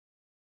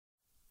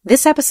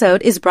This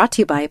episode is brought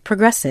to you by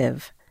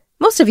Progressive.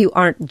 Most of you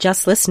aren't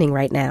just listening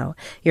right now.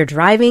 You're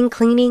driving,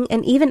 cleaning,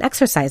 and even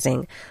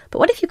exercising. But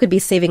what if you could be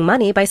saving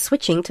money by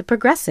switching to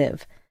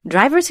Progressive?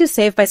 Drivers who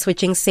save by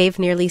switching save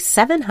nearly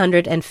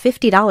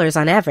 $750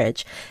 on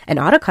average, and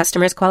auto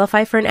customers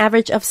qualify for an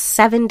average of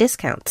 7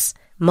 discounts.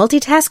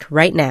 Multitask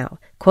right now.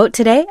 Quote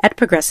today at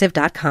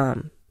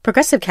Progressive.com.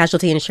 Progressive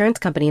Casualty Insurance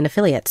Company and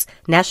Affiliates.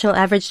 National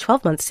average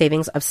 12-month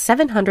savings of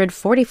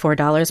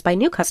 $744 by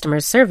new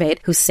customers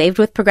surveyed who saved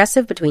with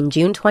Progressive between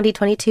June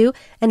 2022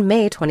 and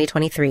May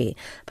 2023.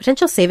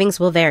 Potential savings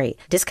will vary.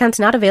 Discounts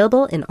not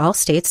available in all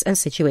states and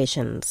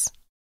situations.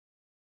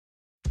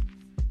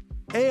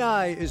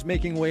 AI is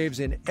making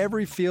waves in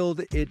every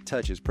field it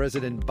touches.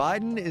 President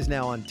Biden is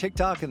now on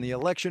TikTok, and the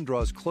election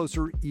draws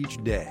closer each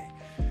day.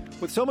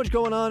 With so much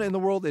going on in the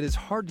world, it is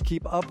hard to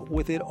keep up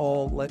with it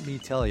all, let me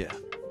tell you.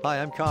 Hi,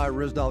 I'm Kai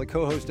Ryssdal, the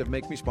co-host of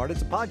Make Me Smart.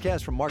 It's a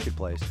podcast from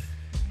Marketplace.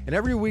 And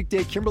every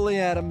weekday, Kimberly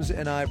Adams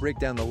and I break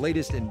down the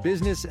latest in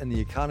business and the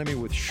economy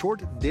with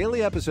short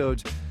daily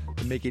episodes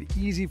to make it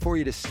easy for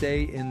you to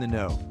stay in the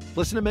know.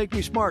 Listen to Make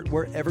Me Smart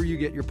wherever you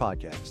get your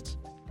podcasts.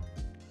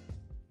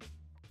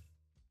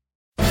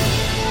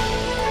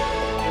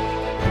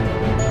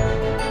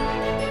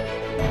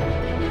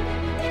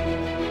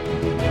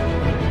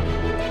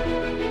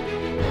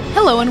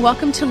 Hello and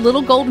welcome to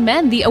Little Gold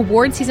Men, the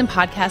award season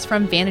podcast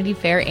from Vanity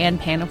Fair and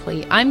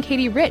Panoply. I'm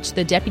Katie Rich,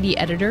 the deputy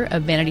editor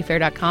of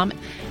VanityFair.com,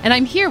 and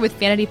I'm here with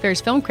Vanity Fair's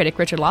film critic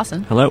Richard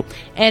Lawson. Hello.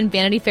 And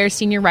Vanity Fair's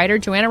senior writer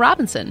Joanna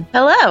Robinson.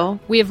 Hello.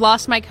 We have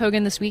lost Mike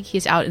Hogan this week.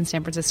 He's out in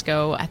San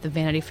Francisco at the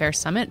Vanity Fair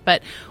Summit,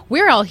 but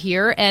we're all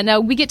here,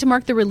 and we get to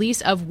mark the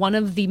release of one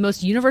of the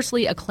most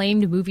universally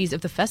acclaimed movies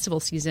of the festival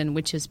season,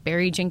 which is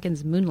Barry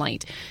Jenkins'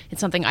 Moonlight.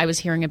 It's something I was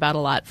hearing about a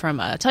lot from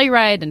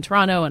Telluride in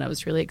Toronto, and I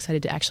was really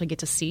excited to actually get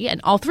to see.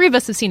 And all three of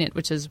us have seen it,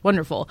 which is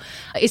wonderful.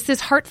 It's this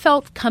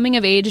heartfelt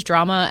coming-of-age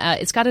drama.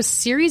 It's got a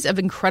series of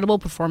incredible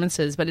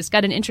performances, but it's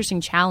got an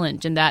interesting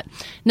challenge in that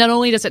not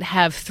only does it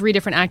have 3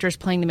 different actors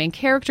playing the main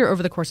character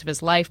over the course of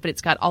his life, but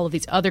it's got all of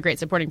these other great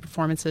supporting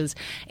performances.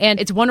 And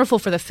it's wonderful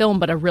for the film,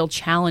 but a real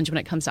challenge when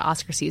it comes to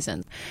Oscar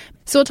season.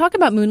 So we'll talk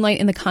about Moonlight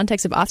in the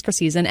context of Oscar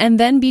season and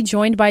then be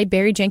joined by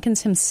Barry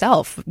Jenkins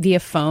himself via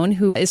phone,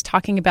 who is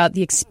talking about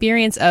the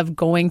experience of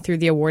going through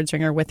the awards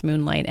ringer with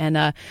Moonlight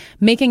and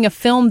making a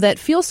film that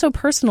feels so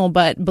personal,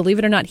 but believe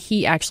it or not,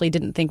 he actually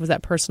didn't think was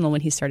that personal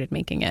when he started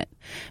making it.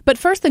 But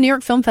first, the New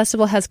York Film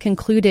Festival has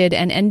concluded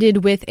and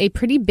ended with a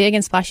pretty big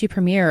and splashy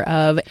premiere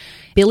of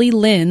Billy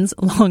Lynn's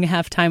Long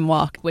Halftime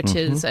Walk, which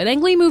is an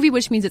Ang Lee movie,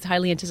 which means it's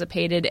highly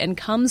anticipated and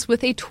comes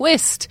with a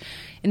twist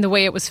in the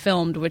way it was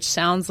filmed, which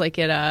sounds like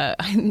it,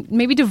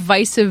 maybe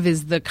divisive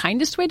is the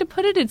kindest way to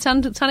put it. It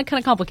sounded kind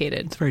of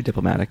complicated. It's very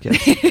diplomatic,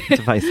 yes.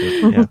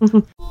 Divisive, yeah.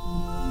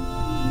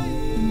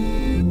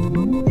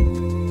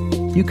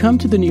 You come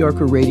to the New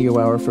Yorker Radio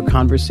Hour for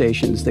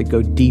conversations that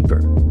go deeper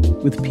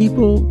with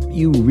people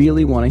you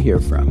really want to hear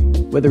from,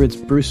 whether it's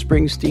Bruce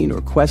Springsteen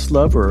or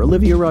Questlove or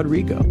Olivia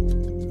Rodrigo,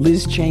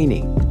 Liz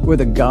Cheney, or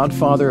the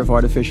godfather of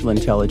artificial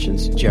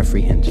intelligence,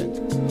 Geoffrey Hinton,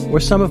 or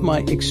some of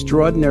my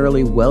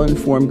extraordinarily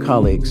well-informed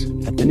colleagues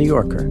at The New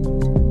Yorker.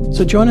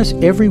 So join us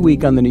every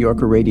week on the New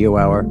Yorker Radio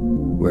Hour,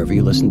 wherever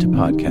you listen to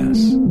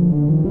podcasts.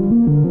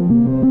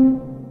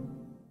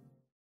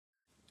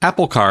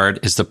 Apple Card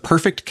is the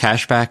perfect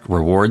cashback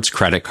rewards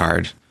credit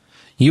card.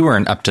 You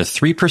earn up to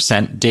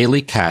 3%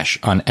 daily cash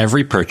on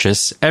every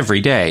purchase every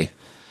day.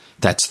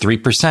 That's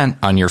 3%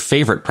 on your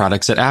favorite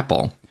products at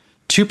Apple,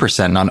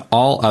 2% on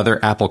all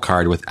other Apple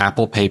Card with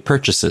Apple Pay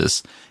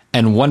purchases,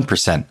 and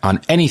 1%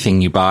 on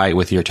anything you buy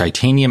with your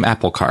titanium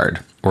Apple Card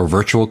or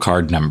virtual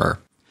card number.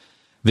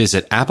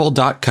 Visit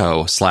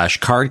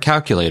apple.co/card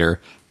calculator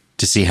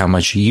to see how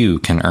much you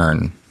can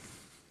earn.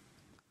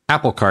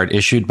 Apple Card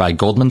issued by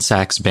Goldman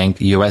Sachs Bank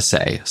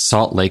USA,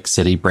 Salt Lake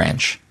City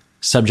branch.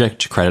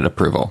 Subject to credit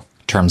approval.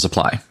 Terms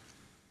apply.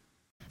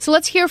 So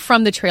let's hear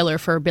from the trailer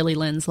for Billy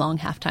Lynn's Long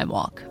Halftime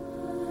Walk.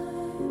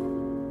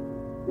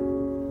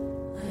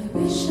 I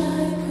wish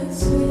I could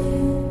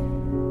swim.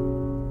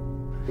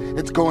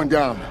 It's going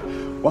down.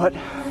 What?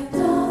 Like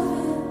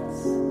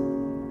dolphins.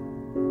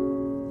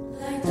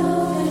 Like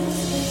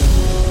dolphins.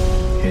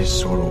 It's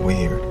sort of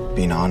weird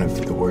being honored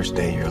for the worst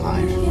day of your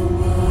life.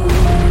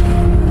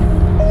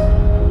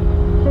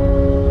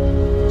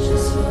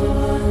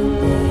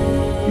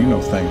 You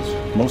know things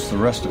most of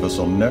the rest of us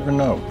will never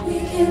know.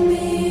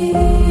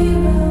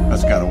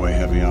 That's got to weigh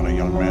heavy on a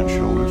young man's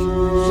shoulders.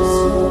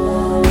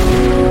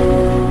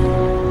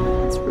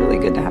 It's really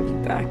good to have you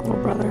back,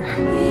 little brother.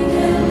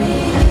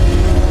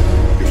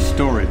 Your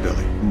story,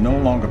 Billy, no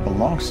longer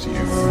belongs to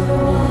you.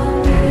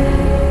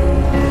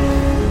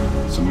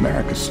 It's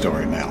America's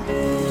story now.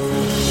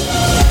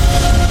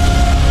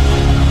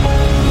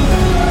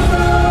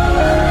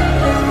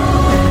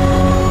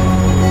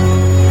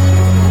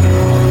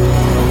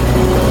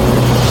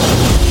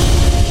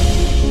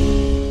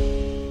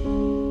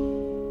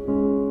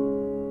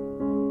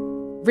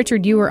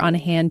 Richard, you were on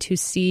hand to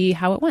see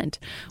how it went.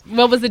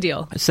 What was the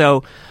deal?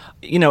 So,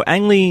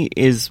 Ang Lee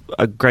is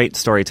a great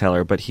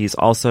storyteller, but he's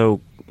also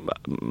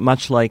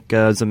much like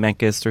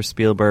Zemeckis or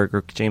Spielberg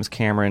or James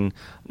Cameron,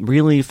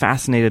 really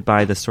fascinated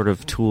by the sort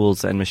of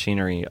tools and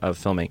machinery of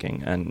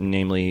filmmaking, and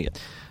namely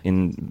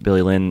in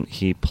Billy Lynn,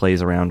 he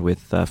plays around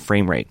with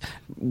frame rate,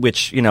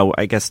 which,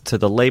 I guess to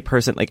the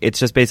layperson, like, it's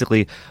just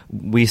basically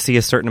we see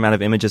a certain amount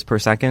of images per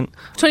second.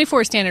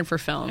 24 is standard for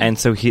film. And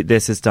so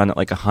this is done at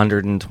like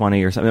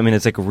 120 or something. I mean,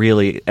 it's like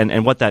really,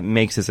 and what that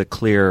makes is a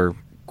clear,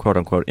 quote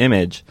unquote,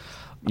 image.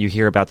 You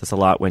hear about this a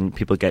lot when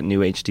people get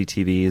new HD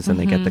TVs and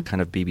they get the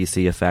kind of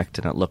BBC effect,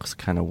 and it looks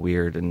kind of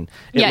weird, and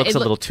it looks a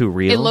little too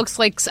real. It looks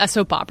like a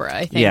soap opera,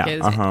 I think.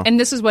 Yeah, And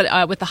this is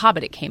what with The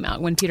Hobbit it came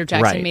out when Peter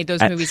Jackson made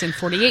those movies in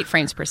 48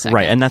 frames per second.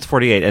 Right, and that's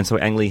 48, and so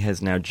Ang Lee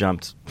has now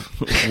jumped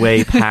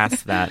way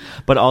past that.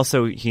 But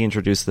also, he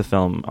introduced the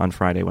film on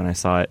Friday when I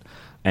saw it,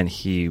 and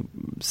he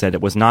said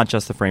it was not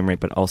just the frame rate,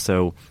 but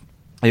also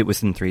it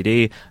was in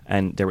 3D,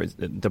 and there was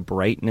the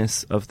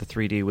brightness of the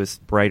 3D was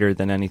brighter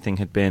than anything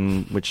had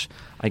been, which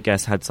I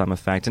guess had some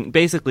effect. And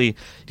basically,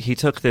 he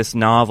took this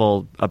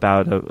novel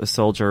about a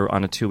soldier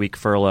on a 2-week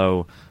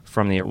furlough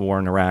from the war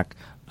in Iraq,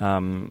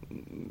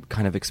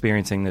 kind of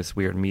experiencing this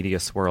weird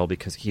media swirl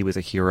because he was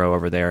a hero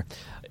over there.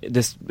 It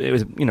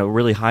was a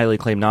really highly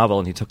acclaimed novel,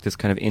 and he took this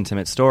kind of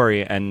intimate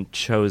story and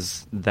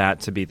chose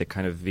that to be the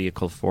kind of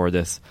vehicle for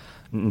this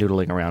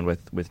noodling around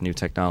with new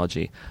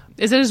technology.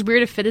 Is it as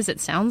weird a fit as it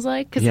sounds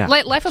like? Because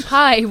Life of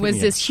Pi was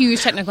this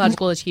huge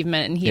technological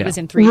achievement, and he was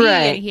in 3D,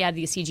 and he had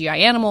these CGI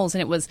animals,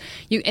 and it was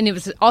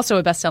also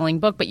a best-selling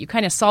book, but you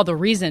kind of saw the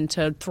reason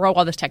to throw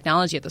all this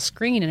technology at the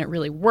screen, and it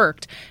really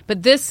worked.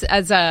 But this,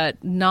 as a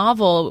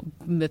novel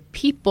with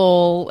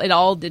people,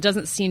 it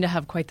doesn't seem to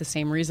have quite the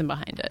same reason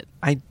behind it.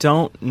 I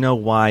don't know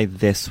why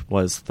this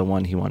was the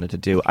one he wanted to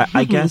do.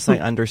 I guess I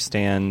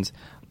understand.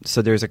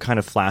 So there's a kind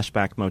of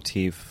flashback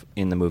motif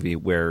in the movie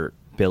where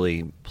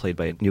Billy, played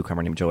by a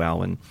newcomer named Joe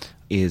Alwyn,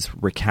 is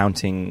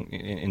recounting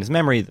in his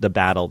memory the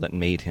battle that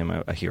made him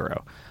a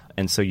hero.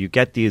 And so you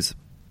get these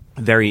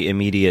very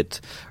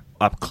immediate,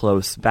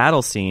 up-close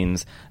battle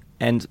scenes,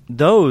 and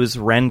those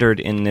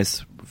rendered in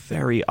this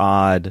very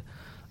odd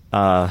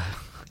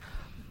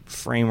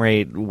frame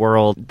rate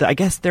world. I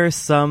guess there's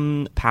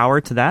some power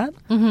to that,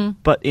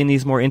 but in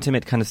these more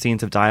intimate kind of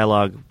scenes of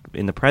dialogue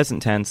in the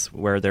present tense,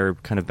 where they're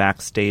kind of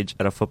backstage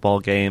at a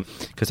football game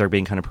because they're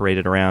being kind of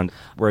paraded around,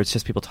 where it's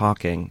just people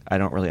talking, I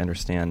don't really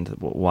understand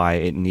why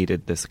it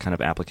needed this kind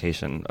of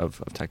application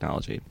of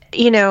technology.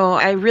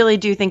 I really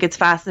do think it's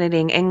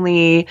fascinating. Ang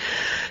Lee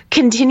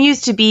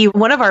continues to be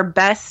one of our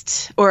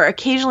best, or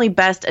occasionally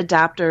best,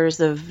 adapters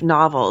of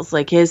novels.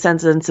 Like, his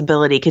Sense and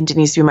Sensibility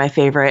continues to be my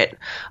favorite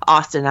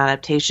Austen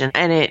adaptation,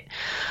 and it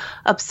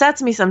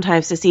upsets me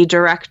sometimes to see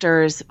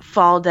directors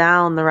fall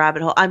down the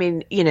rabbit hole. I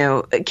mean,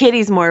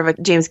 Katie's more of a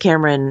James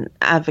Cameron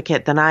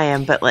advocate than I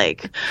am, but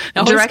like,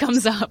 always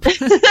comes up.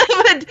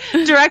 But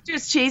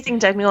directors chasing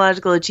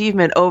technological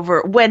achievement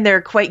over when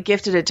they're quite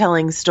gifted at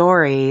telling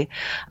story,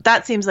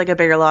 that seems like a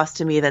bigger loss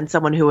to me than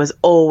someone who was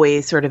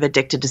always sort of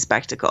addicted to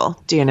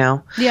spectacle. Do you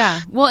know?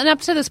 Yeah. Well, and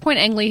up to this point,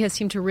 Ang Lee has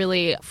seemed to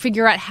really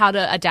figure out how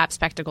to adapt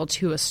spectacle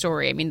to a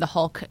story. I mean, The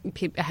Hulk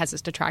has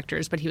its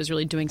detractors, but he was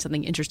really doing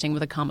something interesting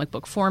with a comic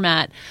book format.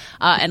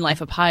 And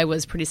Life of Pi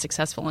was pretty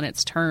successful in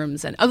its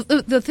terms. And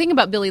the thing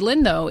about Billy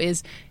Lynn, though,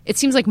 is it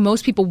seems like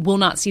most people will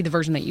not see the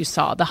version that you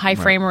saw. The high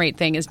frame rate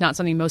thing is not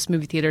something most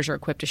movie theaters are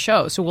equipped to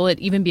show. So will it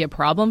even be a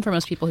problem for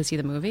most people who see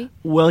the movie?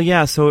 Well,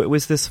 yeah. So it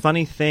was this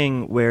funny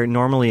thing where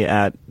normally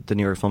at the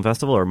New York Film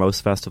Festival, or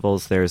most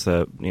festivals, there's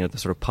the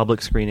sort of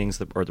public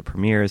screenings or the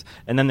premieres,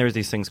 and then there's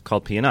these things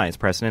called P&Is,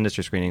 press and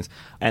industry screenings.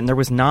 And there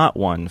was not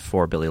one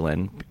for Billy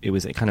Lynn. It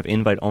was a kind of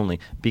invite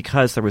only,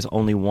 because there was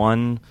only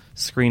one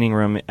screening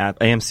room at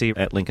AMC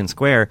at Lincoln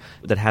Square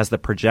that has the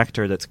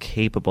projector that's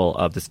capable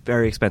of this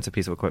very expensive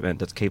piece of equipment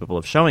that's capable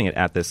of showing it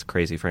at this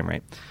crazy frame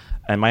rate.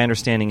 And my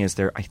understanding is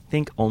there, I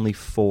think, only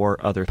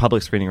 4 other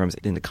public screening rooms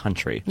in the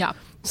country. Yeah.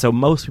 So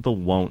most people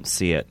won't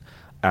see it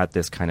at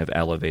this kind of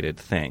elevated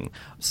thing.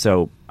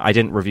 So I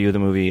didn't review the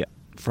movie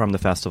from the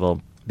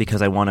festival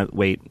because I want to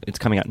wait. It's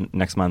coming out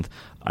next month.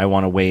 I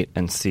want to wait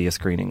and see a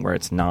screening where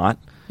it's not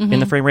in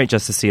the frame rate,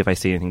 just to see if I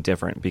see anything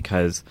different,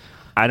 because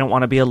I don't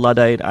want to be a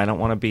Luddite. I don't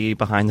want to be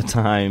behind the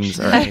times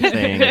or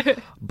anything.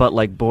 But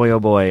like, boy, oh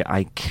boy,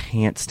 I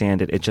can't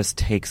stand it. It just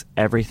takes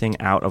everything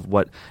out of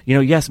what,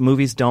 yes,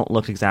 movies don't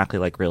look exactly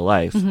like real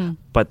life,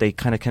 but they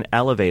kind of can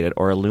elevate it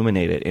or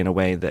illuminate it in a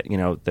way that,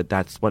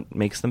 that's what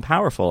makes them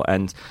powerful.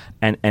 And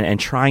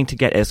trying to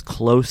get as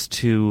close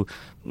to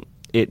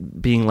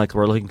it being like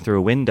we're looking through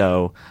a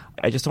window,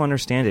 I just don't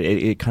understand it.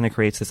 It kind of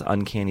creates this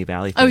uncanny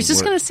valley thing. I was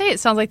just going to say,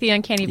 it sounds like the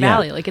uncanny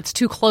valley. Like, it's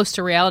too close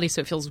to reality,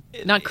 so it feels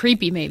not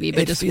creepy maybe,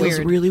 but just weird. It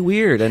feels really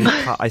weird. And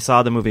I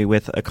saw the movie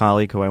with a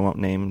colleague who I won't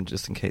name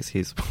just in case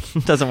he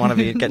doesn't want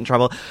to get in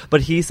trouble.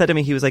 But he said to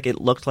me, he was like, it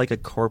looked like a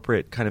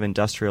corporate kind of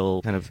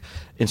industrial kind of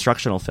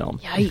instructional film.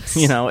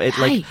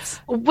 Yikes.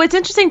 What's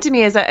interesting to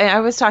me is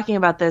I was talking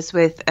about this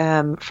with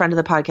a friend of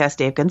the podcast,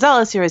 Dave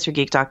Gonzalez, who writes for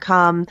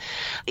Geek.com.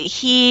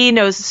 He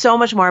knows so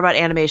much more about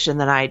animation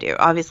than I do.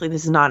 Obviously,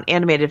 this is not an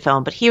animated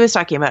film, but he was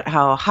talking about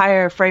how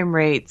higher frame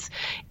rates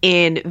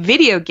in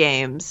video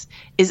games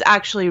is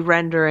actually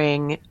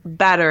rendering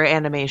better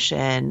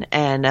animation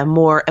and a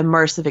more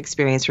immersive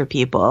experience for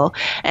people.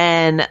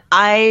 And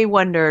I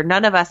wonder,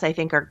 none of us, I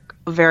think, are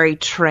very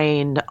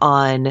trained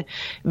on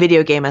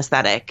video game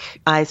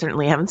aesthetic. I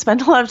certainly haven't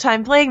spent a lot of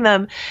time playing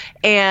them.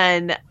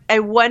 And I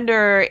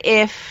wonder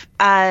if,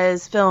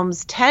 as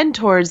films tend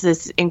towards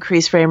this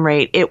increased frame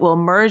rate, it will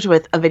merge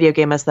with a video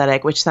game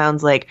aesthetic, which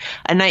sounds like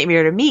a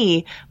nightmare to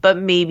me, but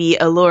maybe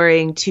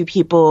alluring to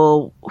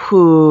people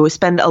who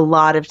spend a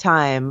lot of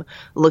time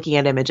looking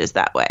at images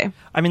that way.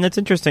 I mean, that's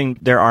interesting.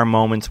 There are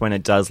moments when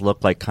it does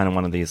look like kind of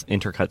one of these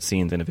intercut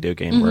scenes in a video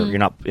game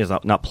where it's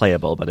not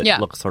playable, but it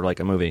looks sort of like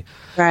a movie.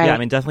 Right. Yeah, I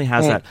mean, definitely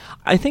has that.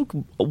 I think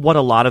what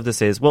a lot of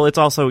this is, well, it's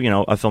also, a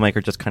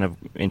filmmaker just kind of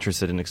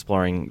interested in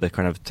exploring the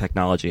kind of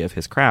technology of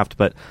his craft.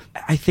 But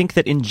I think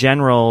that in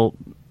general,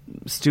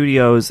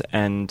 studios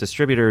and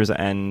distributors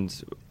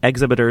and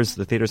exhibitors,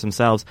 the theaters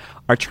themselves,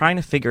 are trying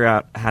to figure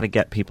out how to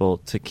get people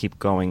to keep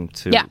going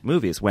to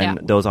movies when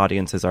those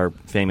audiences are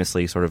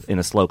famously sort of in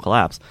a slow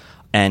collapse.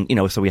 And,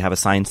 so we have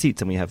assigned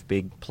seats and we have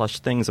big plush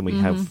things and we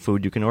have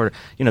food you can order.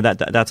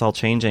 That's all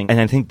changing. And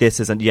I think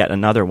this is yet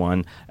another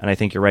one. And I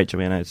think you're right,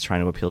 Joanna. It's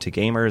trying to appeal to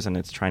gamers and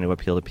it's trying to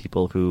appeal to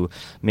people who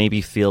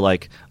maybe feel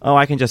like, oh,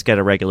 I can just get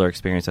a regular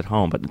experience at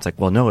home. But it's like,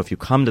 well, no, if you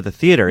come to the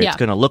theater, it's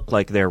going to look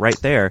like they're right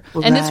there.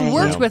 And this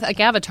worked with like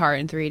Avatar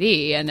in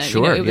 3D. And it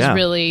was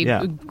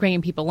really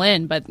bringing people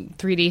in. But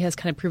 3D has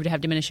kind of proved to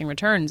have diminishing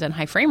returns and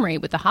high frame rate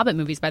with the Hobbit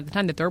movies. By the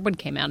time the third one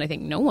came out, I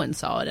think no one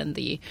saw it in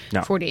the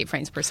 48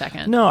 frames per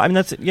second. No, I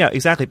mean,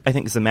 exactly. I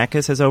think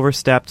Zemeckis has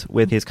overstepped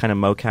with his kind of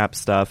mocap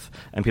stuff,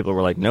 and people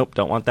were like, nope,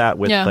 don't want that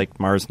with like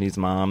Mars Needs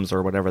Moms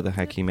or whatever the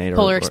heck he made.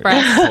 Polar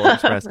Express. Polar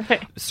Express.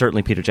 Right.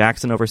 Certainly Peter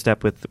Jackson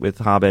overstepped with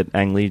Hobbit.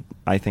 Ang Lee,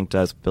 I think,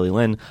 does Billy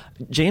Lynn.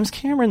 James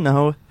Cameron,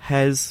 though,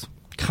 has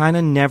kind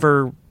of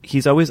never...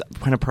 He's always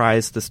kind of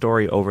prized the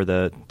story over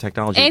the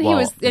technology. And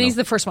he's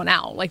the first one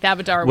out. Like the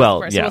Avatar was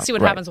the first. So we'll see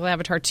what happens with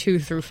Avatar 2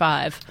 through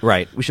 5.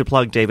 Right. We should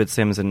plug David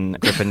Sims and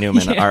Griffin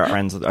Newman. Our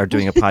friends are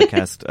doing a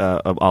podcast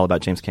all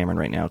about James Cameron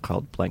right now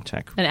called Blank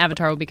Check. And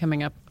Avatar will be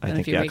coming up in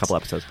a few weeks. A couple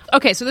episodes.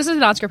 Okay, so this is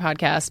an Oscar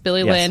podcast.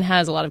 Billy Lynn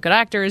has a lot of good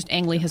actors.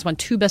 Ang Lee has won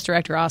 2 Best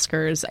Director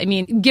Oscars. I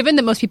mean, given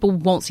that most people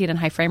won't see it in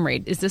high frame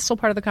rate, is this still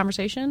part of the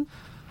conversation?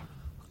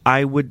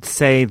 I would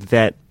say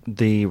that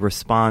the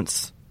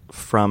response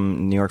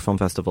from New York Film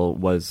Festival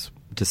was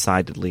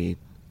decidedly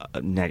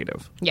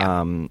negative.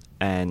 Yeah.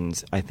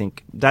 And I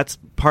think that's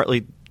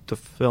partly the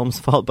film's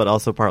fault, but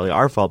also partly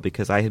our fault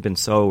because I had been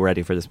so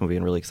ready for this movie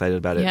and really excited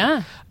about it.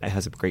 Yeah. It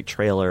has a great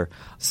trailer.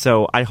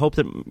 So I hope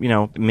that,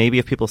 maybe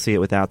if people see it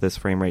without this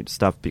frame rate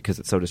stuff because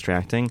it's so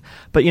distracting.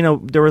 But,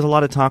 there was a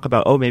lot of talk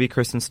about, maybe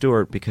Kristen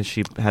Stewart because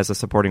she has a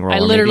supporting role. I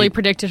literally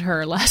predicted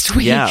her last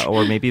week. Yeah,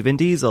 or maybe Vin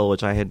Diesel,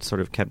 which I had sort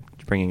of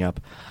kept bringing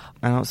up.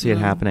 I don't see it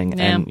happening.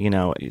 Yeah.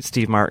 And,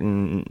 Steve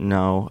Martin,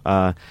 no.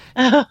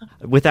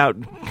 Without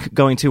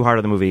going too hard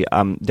on the movie,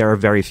 there are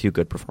very few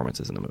good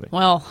performances in the movie.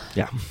 Well,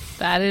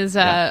 that is...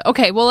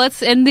 Okay, well,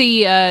 let's end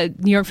the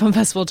New York Film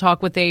Festival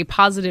talk with a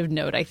positive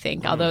note, I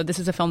think. Although this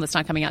is a film that's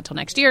not coming out till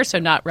next year, so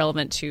not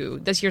relevant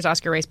to this year's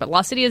Oscar race. But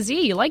Lost City of Z,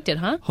 you liked it,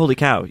 huh? Holy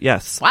cow,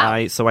 yes.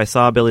 Wow. So I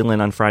saw Billy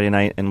Lynn on Friday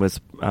night and was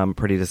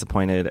pretty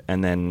disappointed,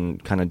 and then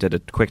kind of did a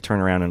quick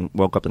turnaround and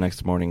woke up the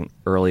next morning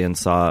early and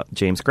saw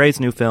James Gray's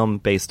new film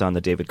based on the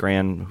David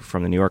Grann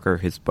from The New Yorker,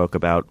 his book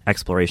about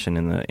exploration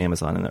in the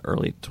Amazon in the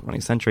early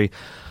 20th century.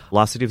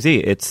 Lost City of Z.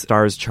 It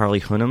stars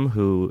Charlie Hunnam,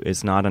 who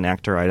is not an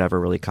actor I'd ever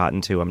really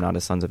cottoned to. I'm not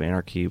a Sons of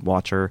Anarchy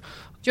watcher.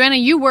 Joanna,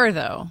 you were,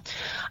 though.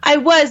 I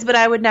was, but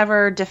I would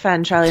never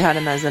defend Charlie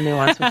Hunnam as a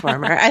nuanced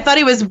performer. I thought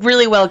he was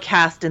really well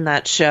cast in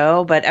that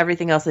show, but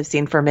everything else I've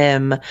seen from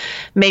him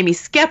made me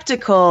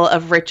skeptical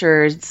of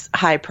Richard's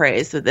high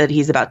praise that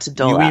he's about to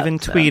dole out. You even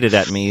tweeted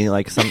at me,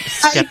 like some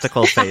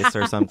skeptical face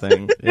or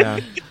something. Yeah.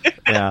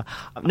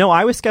 No,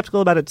 I was skeptical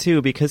about it,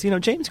 too, because,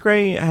 James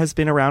Gray has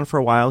been around for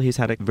a while. He's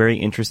had a very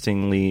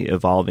interestingly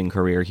evolving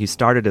career. He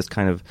started as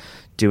kind of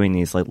doing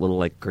these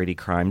little gritty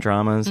crime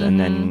dramas, and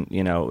then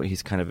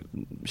he's kind of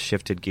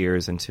shifted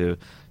gears into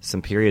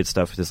some period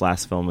stuff. His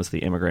last film was The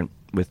Immigrant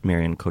with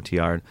Marion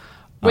Cotillard,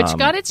 which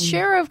got its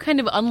share of kind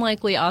of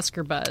unlikely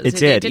Oscar buzz. It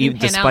did, didn't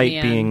pan despite out in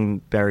the being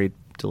buried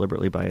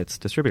deliberately by its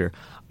distributor.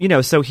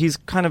 So he's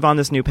kind of on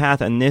this new path,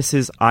 and this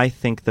is, I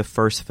think, the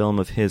first film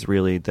of his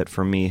really that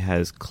for me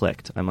has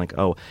clicked. I'm like,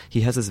 oh,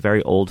 he has this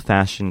very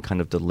old-fashioned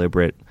kind of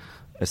deliberate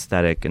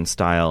aesthetic and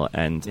style,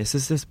 and this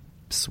is this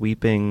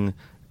sweeping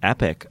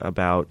epic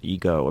about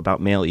ego, about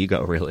male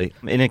ego, really,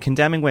 in a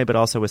condemning way, but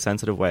also a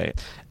sensitive way.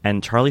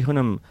 And Charlie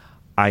Hunnam,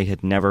 I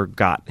had never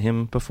got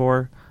him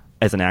before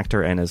as an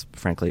actor and as,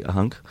 frankly, a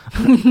hunk.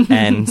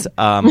 And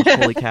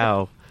holy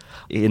cow.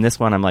 In this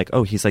one, I'm like,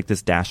 oh, he's like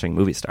this dashing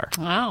movie star.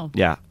 Wow.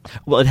 Yeah.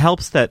 Well, it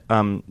helps that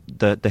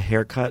the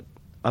haircut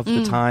of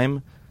the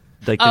time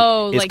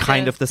is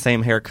kind of the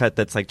same haircut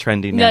that's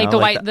trendy now. Like the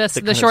white,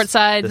 the short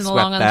sides and the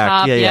long on the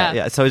top.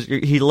 Yeah. So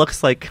he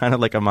looks like kind of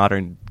like a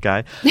modern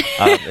guy.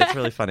 It's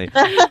really funny.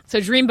 So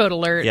Dreamboat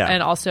alert Yeah.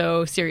 and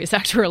also serious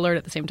actor alert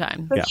at the same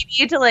time. But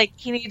you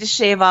need to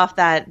shave off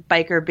that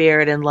biker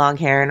beard and long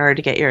hair in order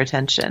to get your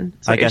attention.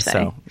 That's what I you're guess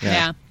saying. so.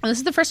 Yeah. Well, this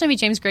is the first movie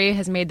James Gray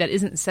has made that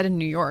isn't set in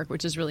New York,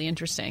 which is really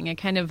interesting. It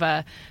kind of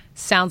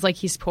sounds like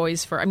he's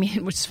poised for,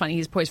 which is funny,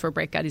 he's poised for a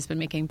breakout. He's been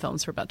making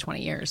films for about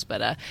 20 years.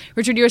 But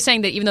Richard, you were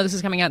saying that even though this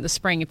is coming out in the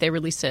spring, if they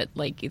release it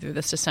like either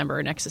this December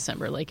or next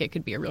December, like it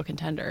could be a real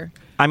contender.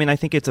 I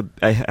think it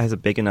has a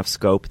big enough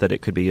scope that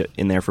it could be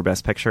in there for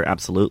Best Picture.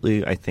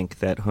 Absolutely. I think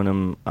that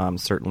Hunnam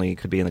certainly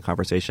could be in the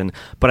conversation.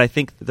 But I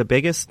think the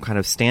biggest kind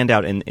of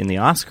standout in the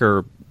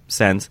Oscar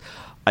sense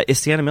is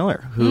Sienna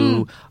Miller,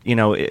 who,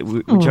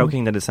 we're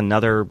joking that it's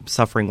another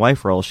suffering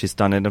wife role. She's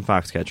done it in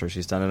Foxcatcher.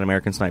 She's done it in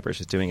American Sniper.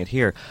 She's doing it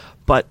here.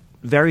 But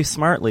very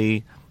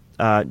smartly,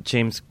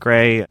 James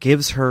Gray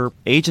gives her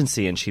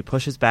agency, and she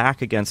pushes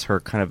back against her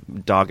kind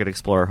of dogged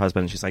explorer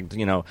husband. And she's like,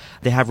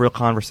 they have real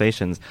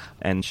conversations,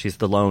 and she's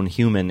the lone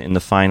human in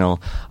the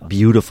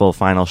beautiful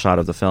final shot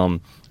of the film,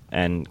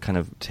 and kind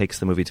of takes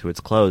the movie to its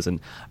close.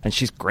 And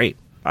she's great.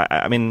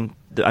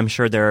 I'm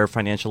sure there are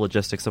financial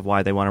logistics of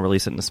why they want to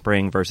release it in the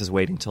spring versus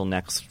waiting till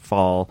next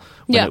fall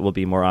when it will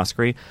be more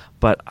Oscar-y.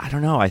 But I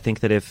don't know. I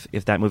think that if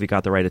that movie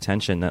got the right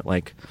attention, that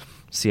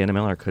Sienna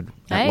Miller could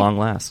at long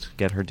last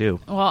get her due.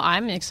 Well,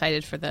 I'm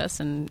excited for this,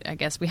 and I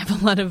guess we have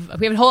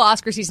a whole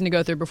Oscar season to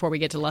go through before we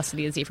get to Lust,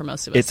 City, and Z for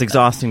most of us. It's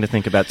exhausting to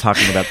think about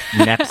talking about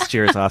next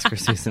year's Oscar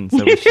season,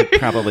 so we should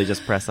probably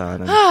just press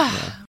on.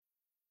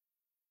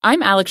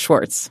 I'm Alex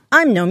Schwartz.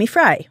 I'm Nomi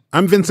Fry.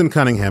 I'm Vincent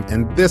Cunningham,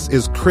 and this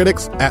is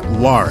Critics at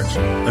Large,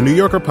 a New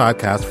Yorker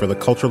podcast for the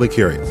culturally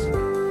curious.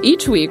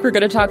 Each week, we're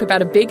going to talk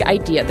about a big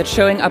idea that's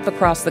showing up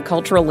across the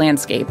cultural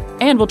landscape,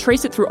 and we'll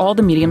trace it through all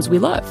the mediums we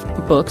love.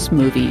 Books,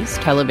 movies,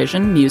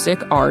 television, music,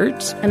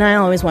 art. And I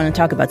always want to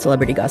talk about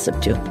celebrity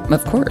gossip, too.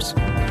 Of course.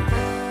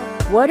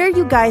 What are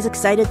you guys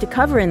excited to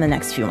cover in the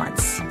next few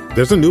months?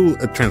 There's a new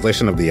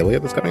translation of the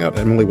Iliad that's coming out,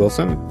 Emily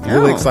Wilson.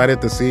 Really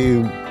excited to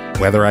see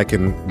whether I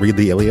can read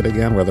the Iliad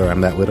again, whether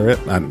I'm that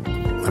literate.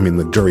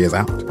 The jury is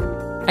out.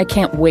 I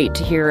can't wait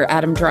to hear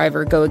Adam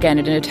Driver go again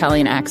in an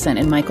Italian accent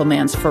in Michael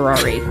Mann's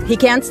Ferrari. He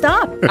can't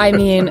stop.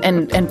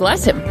 And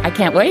bless him. I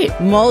can't wait.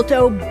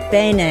 Molto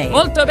bene.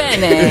 Molto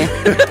bene.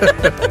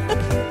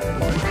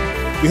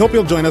 We hope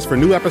you'll join us for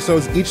new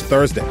episodes each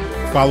Thursday.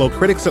 Follow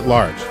Critics at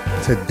Large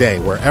today,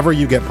 wherever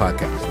you get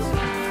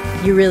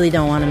podcasts. You really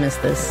don't want to miss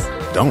this.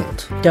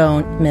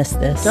 Don't miss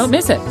this. Don't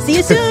miss it. See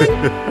you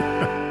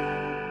soon.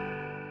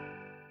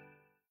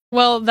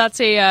 Well, that's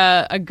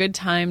a good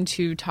time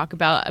to talk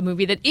about a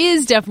movie that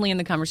is definitely in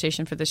the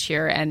conversation for this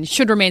year and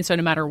should remain so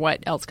no matter what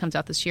else comes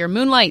out this year.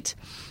 Moonlight,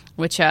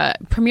 which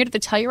premiered at the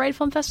Telluride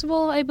Film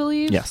Festival, I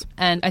believe. Yes.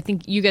 And I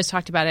think you guys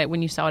talked about it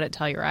when you saw it at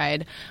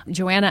Telluride.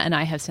 Joanna and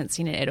I have since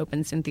seen it. It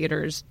opens in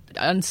theaters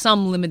on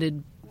some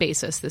limited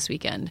basis this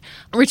weekend.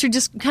 Richard,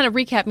 just kind of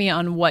recap me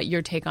on what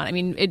your take on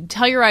it.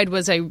 Telluride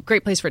was a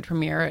great place for it to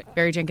premiere.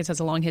 Barry Jenkins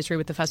has a long history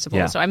with the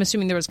festival, so I'm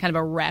assuming there was kind of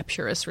a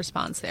rapturous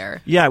response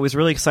there. Yeah, it was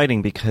really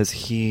exciting because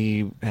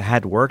he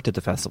had worked at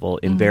the festival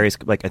in various,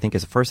 I think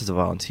first as a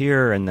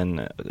volunteer and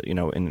then,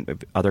 in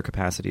other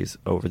capacities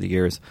over the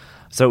years.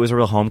 So it was a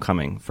real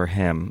homecoming for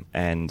him,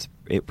 and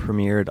it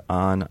premiered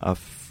on a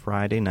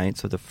Friday night,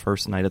 so the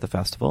first night of the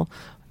festival.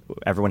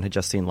 Everyone had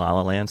just seen La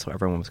La Land, so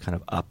everyone was kind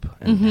of up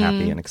and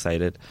happy and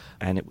excited.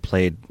 And it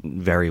played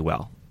very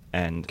well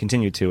and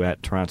continued to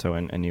at Toronto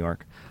and New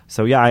York.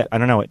 So, yeah, I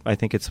don't know. I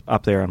think it's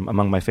up there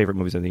among my favorite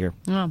movies of the year.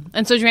 Oh.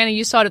 And so, Joanna,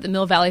 you saw it at the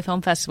Mill Valley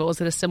Film Festival.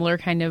 Was it a similar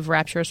kind of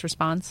rapturous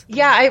response?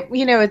 Yeah,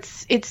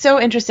 it's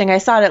so interesting. I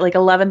saw it at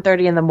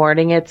 11:30 in the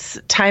morning.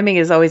 Timing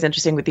is always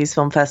interesting with these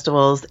film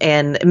festivals,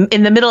 and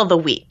in the middle of the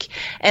week.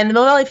 And the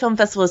Mill Valley Film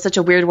Festival is such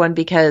a weird one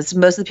because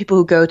most of the people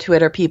who go to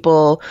it are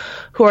people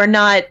who are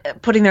not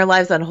putting their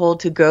lives on hold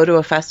to go to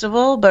a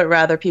festival, but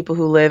rather people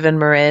who live in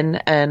Marin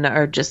and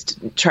are just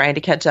trying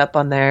to catch up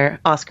on their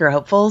Oscar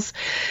hopefuls.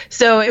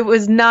 So it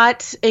was not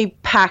a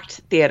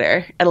packed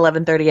theater at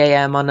 11:30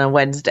 a.m. on a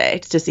Wednesday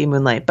to see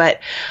Moonlight.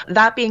 But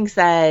that being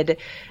said,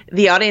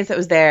 the audience that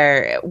was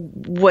there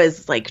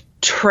was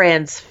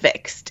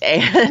transfixed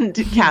and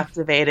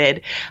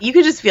captivated. You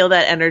could just feel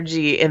that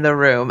energy in the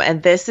room.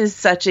 And this is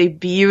such a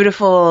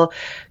beautiful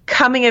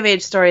coming of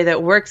age story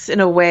that works in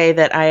a way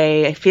that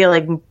I feel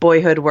like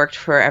Boyhood worked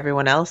for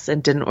everyone else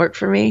and didn't work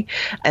for me.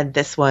 And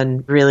this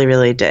one really,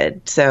 really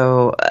did.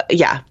 So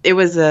it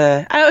was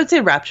I would say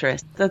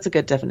rapturous. That's a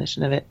good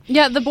definition of it.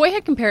 Yeah, the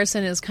Boyhood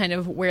comparison is kind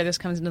of where this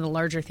comes into the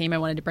larger theme I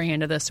wanted to bring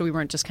into this, so we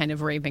weren't just kind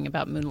of raving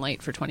about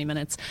Moonlight for 20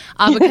 minutes.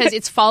 Because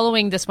it's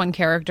following this one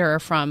character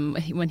from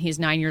when he's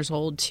 9 years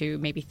old to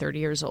maybe 30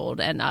 years old.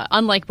 And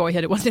unlike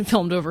Boyhood, it wasn't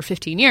filmed over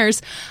 15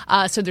 years.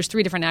 So there's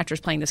 3 different actors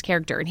playing this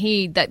character. And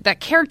that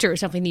character character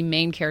is definitely the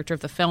main character of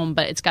the film,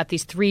 but it's got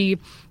these three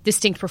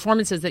distinct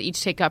performances that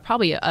each take up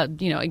probably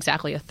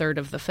exactly a third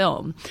of the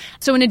film.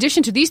 So in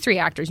addition to these three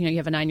actors, you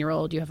have a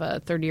 9-year-old, you have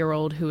a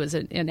 30-year-old who is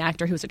an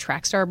actor who was a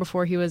track star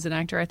before he was an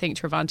actor, I think,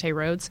 Trevante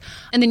Rhodes.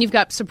 And then you've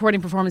got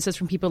supporting performances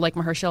from people like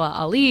Mahershala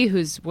Ali,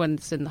 who's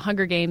once in the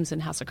Hunger Games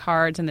and House of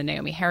Cards, and then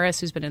Naomi Harris,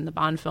 who's been in the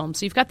Bond film.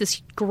 So you've got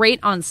this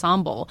great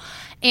ensemble.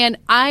 And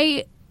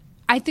I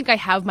think I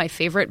have my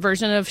favorite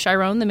version of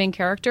Chiron, the main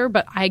character,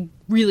 but I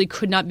really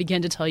could not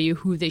begin to tell you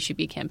who they should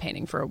be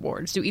campaigning for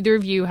awards. Do either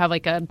of you have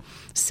like a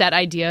set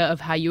idea of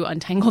how you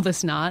untangle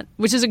this knot?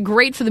 Which is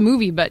great for the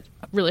movie, but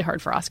really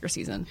hard for Oscar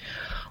season.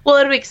 Well,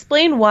 it would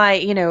explain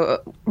why,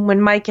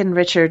 when Mike and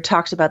Richard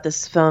talked about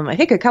this film, I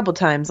think a couple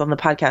times on the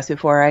podcast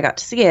before I got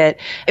to see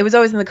it, it was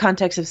always in the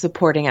context of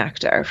supporting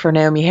actor for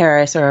Naomi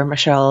Harris or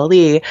Mahershala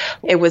Ali.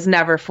 It was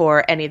never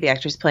for any of the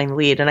actors playing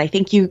lead. And I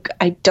think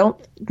I don't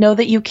know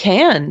that you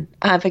can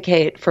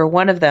advocate for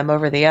one of them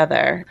over the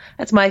other.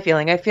 That's my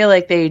feeling. I feel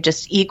like they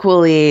just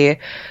equally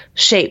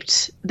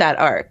shaped that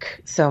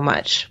arc so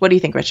much. What do you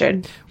think,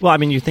 Richard? Well, I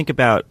mean, you think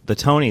about the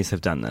Tonys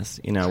have done this,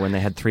 when they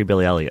had 3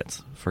 Billy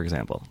Elliots, for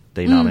example.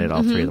 They nominated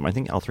all 3 of them. I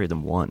think all 3 of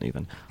them won,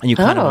 even. And you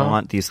kind of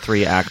want these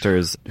 3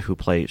 actors who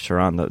play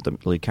Chiron, the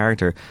lead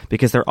character,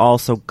 because they're all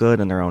so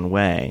good in their own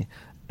way,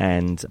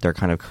 and they're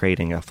kind of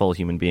creating a full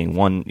human being,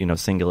 one,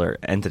 singular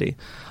entity.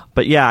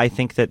 But yeah, I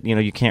think that,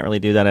 you can't really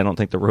do that. I don't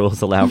think the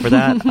rules allow for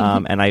that.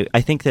 And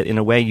I think that in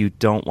a way you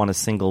don't want to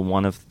single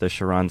one of the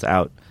Chirons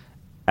out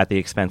at the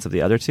expense of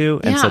the other 2.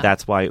 And so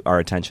that's why our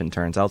attention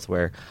turns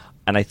elsewhere.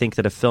 And I think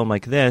that a film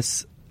like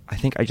this, I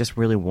think I just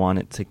really want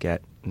it to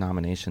get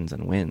nominations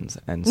and wins,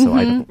 and so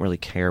I don't really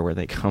care where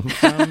they come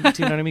from. Do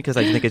you know what I mean? Because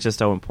I think it's just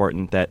so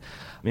important that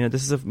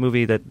this is a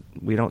movie that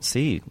we don't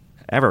see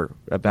ever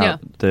about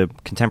the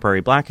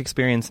contemporary Black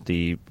experience,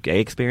 the gay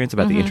experience,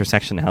 about the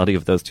intersectionality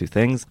of those two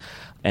things,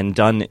 and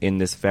done in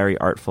this very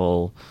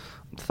artful,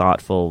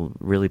 thoughtful,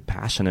 really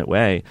passionate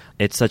way.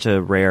 It's such a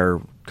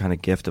rare kind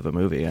of gift of a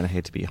movie, and I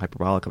hate to be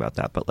hyperbolic about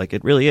that, but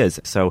it really is.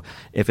 So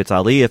if it's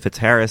Ali, if it's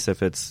Harris,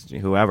 if it's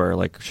whoever,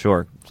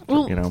 sure.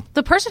 Well,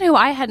 the person who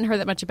I hadn't heard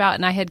that much about,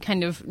 and I had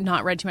kind of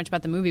not read too much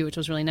about the movie, which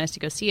was really nice to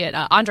go see it,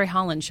 Andre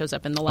Holland shows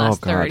up in the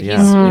last third. Yeah.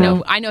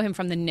 He's, I know him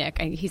from The Knick.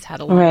 He's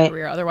had a long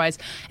career otherwise,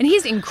 and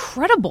he's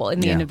incredible in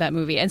the end of that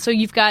movie. And so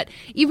you've got,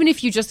 even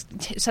if you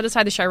just set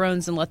aside the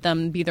Chirons and let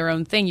them be their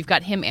own thing, you've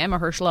got him and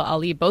Mahershala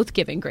Ali both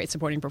giving great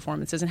supporting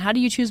performances. And how do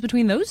you choose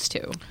between those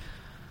two?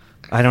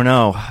 I don't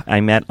know. I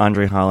met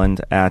Andre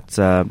Holland at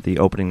the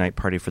opening night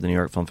party for the New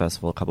York Film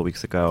Festival a couple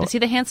weeks ago. Is he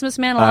the handsomest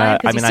man alive?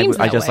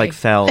 I just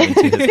fell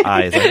into his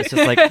eyes. I was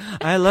just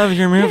I love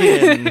your movie,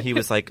 and he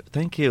was like,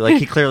 "Thank you."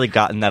 He clearly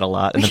gotten that a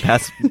lot in the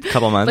past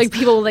couple months.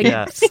 People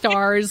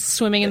stars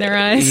swimming in their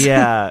eyes.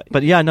 Yeah,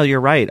 but no,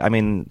 you're right. I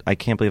mean, I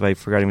can't believe I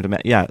forgot him to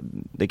mention. Yeah,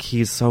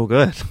 he's so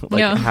good.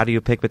 How do you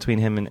pick between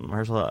him and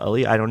Mahershala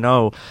Ali? I don't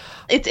know.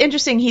 It's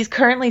interesting. He's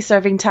currently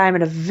serving time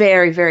in a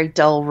very, very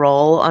dull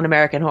role on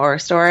American Horror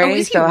Story. Oh,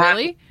 is he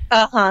really?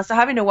 So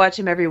having to watch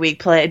him every week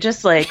play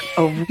just a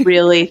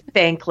really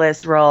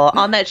thankless role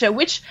on that show,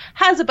 which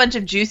has a bunch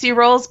of juicy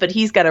roles, but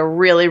he's got a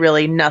really,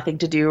 really nothing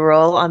to do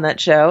role on that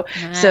show.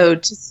 Wow. So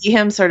to see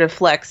him sort of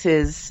flex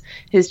his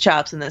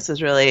chops in this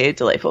was really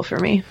delightful for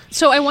me.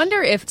 So I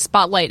wonder if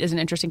Spotlight is an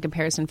interesting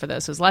comparison for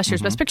this. As last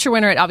year's Best Picture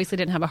winner, it obviously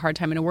didn't have a hard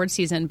time in award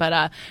season,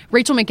 but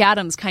Rachel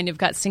McAdams kind of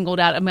got singled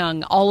out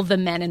among all of the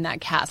men in that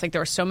cast.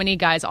 There were so many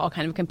guys all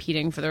kind of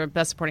competing for the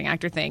Best Supporting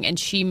Actor thing, and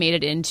she made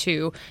it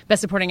into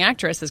Best Supporting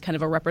Actress as kind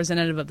of a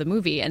representative of the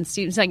movie. And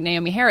seems like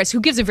Naomi Harris,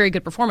 who gives a very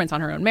good performance on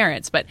her own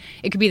merits, but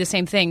it could be the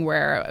same thing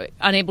where,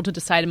 unable to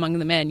decide among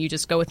the men, you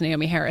just go with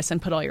Naomi Harris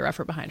and put all your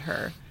effort behind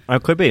her.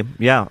 It could be,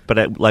 yeah.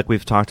 But like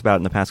we've talked about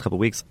in the past couple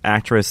of weeks,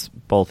 actress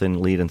both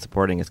in lead and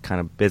supporting is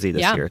kind of busy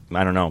this year.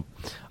 I don't know.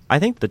 I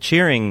think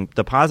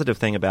the positive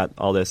thing about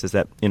all this is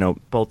that,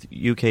 both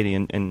you, Katie,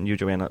 and you,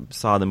 Joanna,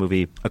 saw the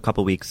movie a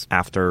couple weeks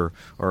after,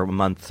 or a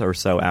month or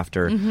so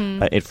after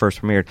it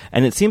first premiered.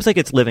 And it seems like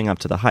it's living up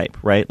to the hype,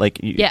 right?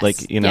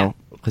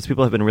 Because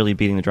people have been really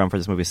beating the drum for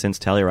this movie since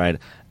Telluride,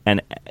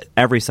 and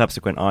every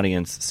subsequent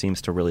audience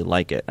seems to really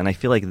like it. And I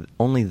feel like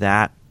only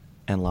that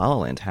and La La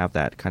Land have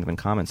that kind of in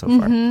common so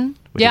far,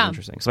 which is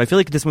interesting. So I feel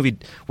like this movie,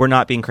 we're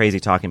not being crazy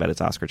talking about its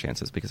Oscar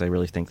chances, because I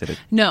really think that it...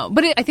 No,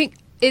 but I think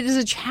it is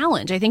a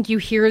challenge. I think you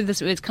hear this,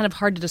 it's kind of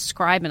hard to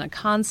describe in a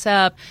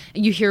concept.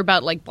 You hear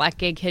about black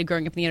gay kid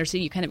growing up in the inner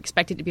city, you kind of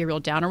expect it to be a real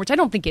downer, which I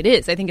don't think it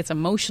is. I think it's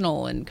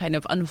emotional and kind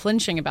of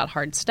unflinching about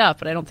hard stuff,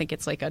 but I don't think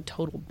it's a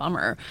total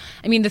bummer.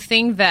 I mean, the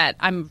thing that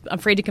I'm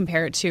afraid to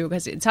compare it to,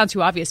 because it sounds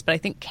too obvious, but I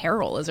think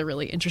Carol is a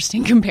really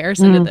interesting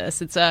comparison to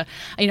this. It's a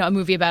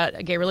movie about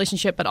a gay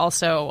relationship, but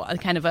also a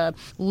kind of a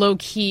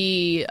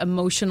low-key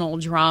emotional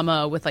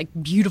drama with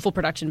beautiful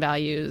production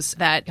values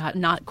that got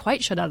not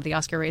quite shut out of the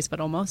Oscar race, but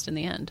almost in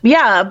the end.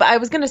 Yeah, but I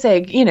was going to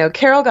say,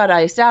 Carol got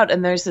iced out,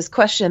 and there's this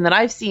question that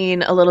I've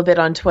seen a little bit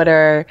on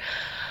Twitter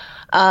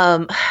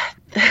that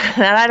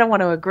I don't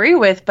want to agree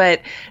with,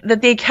 but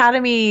that the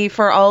Academy,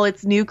 for all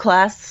its new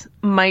class,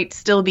 might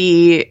still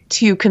be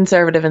too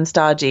conservative and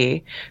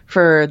stodgy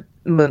for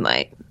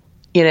Moonlight.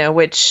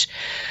 which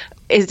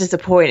is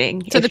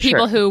disappointing. So the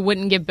people who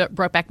wouldn't give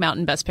Brokeback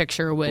Mountain Best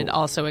Picture would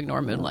also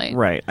ignore Moonlight.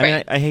 Right. I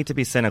mean, I hate to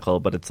be cynical,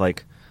 but it's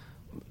like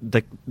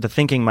the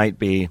thinking might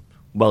be,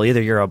 well,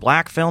 either you're a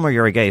black film or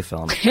you're a gay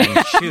film.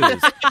 And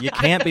choose. You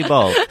can't be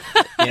both,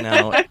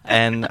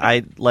 And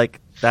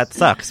that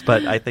sucks,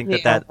 but I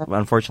think that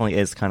unfortunately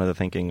is kind of the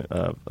thinking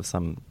of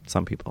some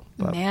people.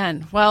 But.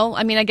 Man, well,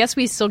 I mean, I guess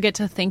we still get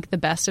to think the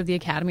best of the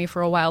Academy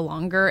for a while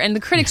longer, and the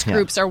critics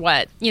groups are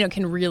what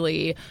can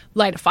really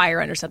light a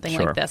fire under something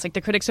like this. Like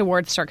the Critics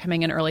Awards start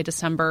coming in early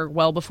December,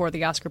 well before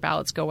the Oscar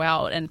ballots go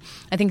out, and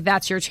I think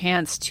that's your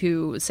chance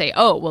to say,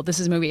 oh, well, this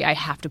is a movie I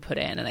have to put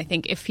in. And I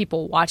think if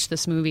people watch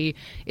this movie,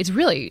 it's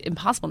really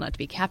impossible not to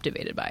be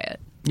captivated by it.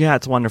 Yeah,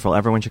 it's wonderful.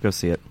 Everyone should go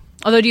see it.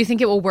 Although, do you think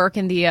it will work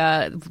in the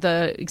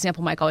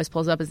example Mike always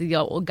pulls up is the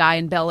old guy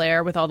in Bel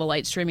Air with all the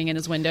light streaming in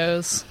his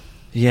windows?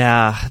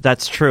 Yeah,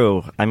 that's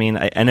true. I mean,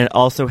 and it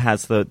also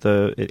has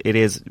it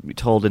is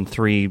told in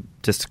 3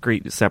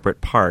 discrete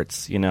separate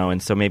parts,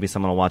 and so maybe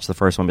someone will watch the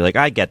first one and be like,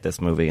 I get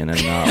this movie, and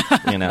then,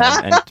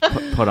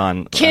 and put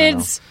on...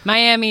 Kids,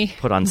 Miami.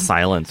 Put on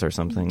Silence or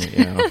something,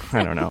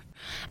 I don't know.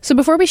 So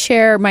before we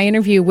share my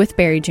interview with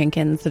Barry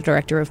Jenkins, the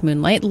director of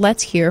Moonlight,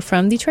 let's hear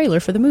from the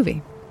trailer for the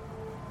movie.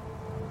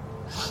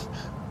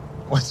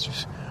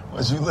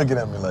 What you looking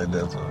at me like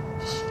that for?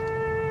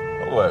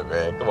 What,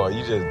 man? Come on,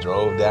 you just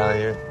drove down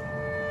here?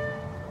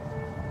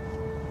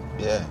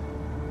 Yeah.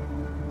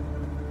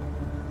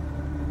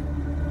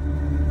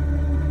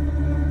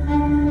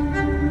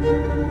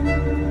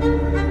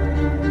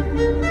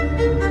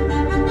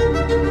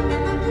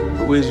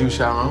 Who is you,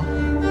 Sharon?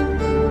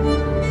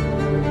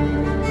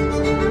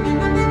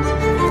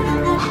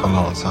 For a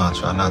long time,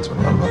 try not to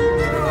remember.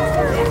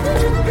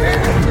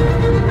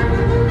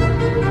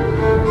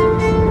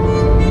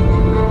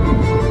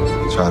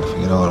 Try to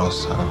forget all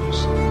those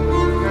times.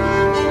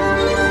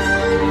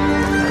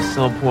 At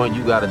some point,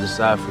 you gotta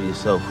decide for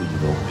yourself who you're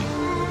gonna be.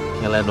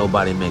 Can't let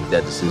nobody make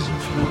that decision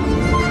for you.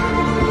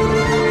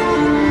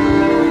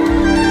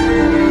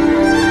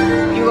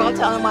 You gonna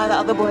tell him why the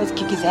other boys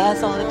kick his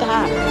ass all the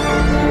time?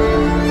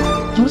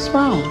 What's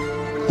wrong?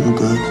 I'm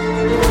good.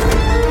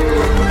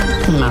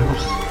 No,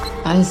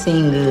 I didn't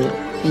seem good,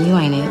 and you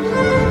ain't it.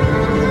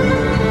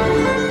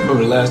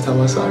 Remember the last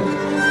time I saw you?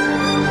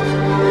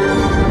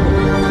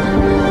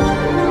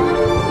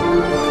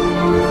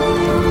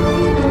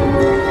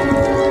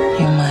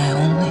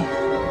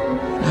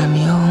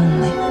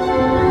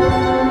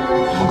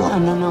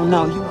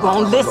 No, you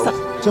gon' listen.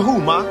 To who,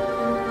 Ma?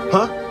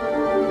 Huh?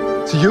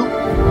 To you?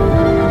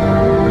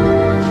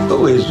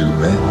 Who is you,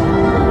 man?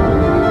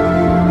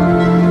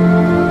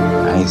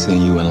 I ain't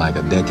seen you in like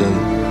a decade.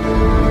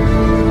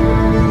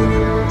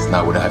 It's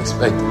not what I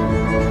expected.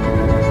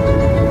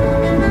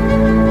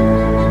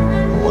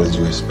 What did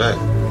you expect?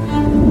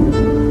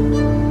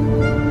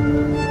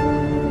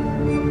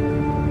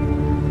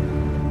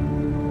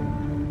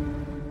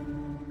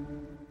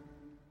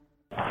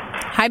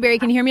 Hi, Barry.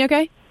 Can you hear me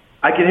okay?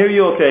 I can hear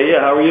you okay.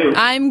 Yeah, how are you?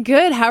 I'm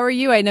good. How are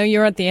you? I know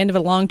you're at the end of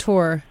a long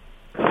tour.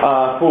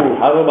 I don't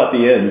know about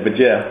the end, but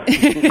yeah.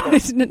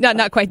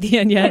 not quite the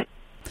end yet.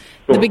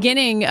 Cool. The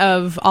beginning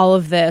of all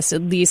of this,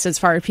 at least as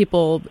far as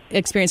people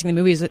experiencing the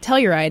movies at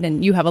Telluride,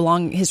 and you have a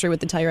long history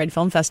with the Telluride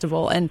Film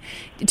Festival, and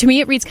to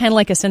me it reads kind of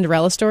like a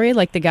Cinderella story,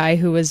 like the guy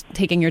who was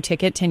taking your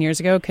ticket 10 years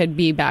ago could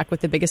be back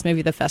with the biggest movie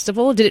of the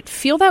festival. Did it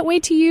feel that way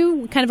to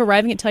you, kind of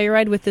arriving at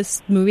Telluride with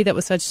this movie that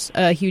was such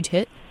a huge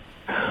hit?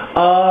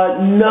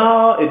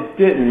 No, it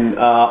didn't.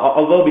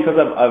 Although because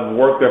I've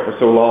worked there for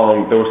so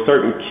long, there were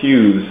certain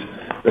cues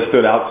that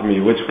stood out to me,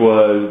 which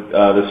was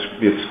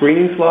the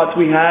screening slots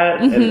we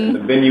had and the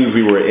venues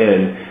we were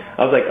in.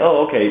 I was like,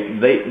 oh, okay,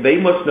 they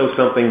must know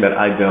something that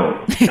I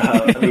don't.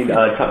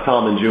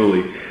 Tom and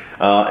Julie.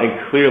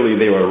 And clearly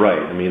they were right.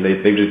 I mean,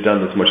 they've just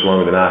done this much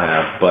longer than I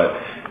have. But,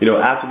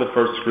 after the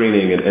first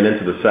screening and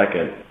into the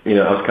second,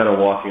 I was kind of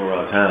walking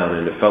around town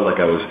and it felt like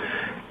I was...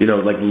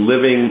 like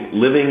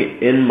living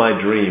in my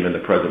dream in the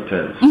present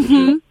tense,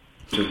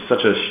 which is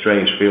such a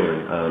strange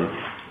feeling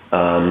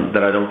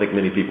that I don't think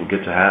many people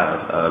get to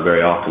have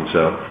very often.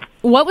 So,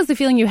 what was the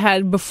feeling you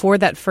had before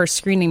that first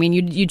screening? I mean,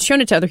 you'd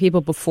shown it to other people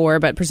before,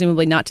 but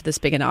presumably not to this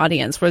big an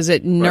audience. Was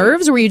it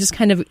nerves, or were you just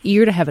kind of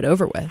eager to have it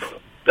over with?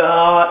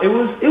 It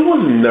was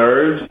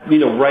nerves.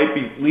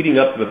 Leading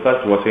up to the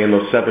festival, I say in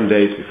those 7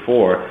 days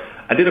before,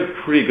 I did a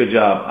pretty good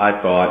job, I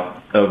thought,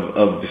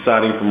 of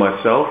deciding for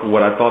myself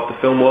what I thought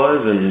the film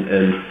was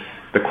and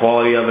the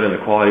quality of it and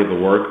the quality of the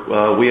work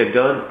we had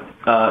done.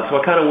 So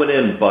I kind of went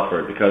in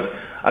buffered because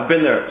I've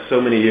been there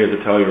so many years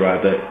at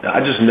Telluride that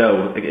I just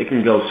know it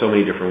can go so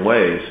many different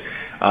ways.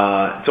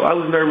 So I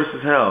was nervous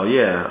as hell.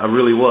 Yeah, I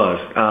really was.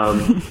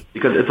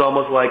 Because it's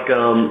almost like,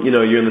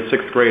 you're in the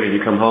 6th grade and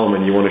you come home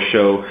and you want to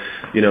show,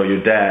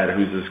 your dad,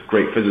 who's this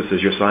great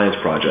physicist, your science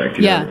project.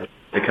 You know?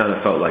 It kind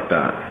of felt like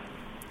that.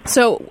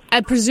 So,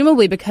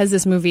 presumably because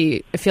this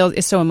movie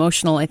is so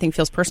emotional, I think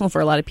feels personal for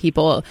a lot of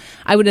people,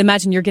 I would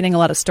imagine you're getting a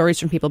lot of stories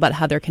from people about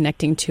how they're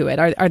connecting to it.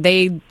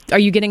 Are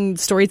you getting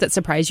stories that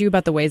surprise you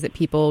about the ways that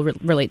people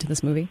relate to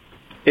this movie?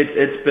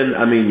 It's been,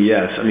 I mean,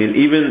 yes. I mean,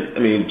 even, I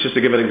mean, just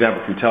to give an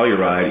example from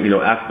Telluride, you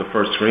know, after the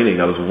first screening,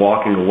 I was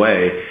walking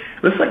away.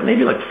 It's like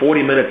maybe like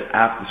 40 minutes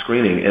after the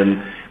screening,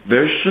 and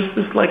there's just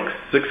this like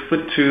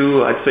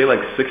 6'2", I'd say like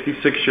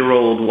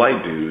 66-year-old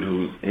white dude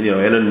who's, you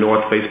know, in a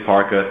North Face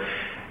parka,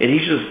 and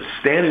he's just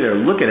standing there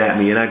looking at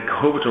me, and I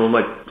go over to him, I'm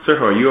like, sir,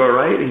 are you all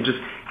right? And he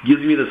just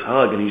gives me this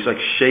hug, and he's like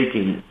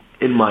shaking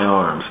in my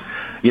arms,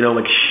 you know,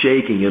 like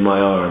shaking in my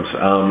arms.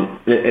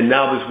 And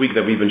now this week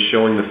that we've been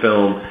showing the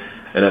film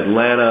in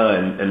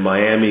Atlanta and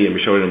Miami, and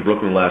we showed it in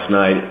Brooklyn last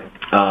night,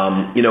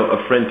 you know,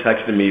 a friend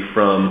texted me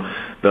from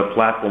the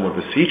platform of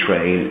the C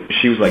train.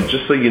 She was like,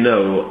 just so you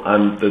know,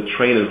 the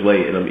train is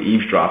late and I'm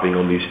eavesdropping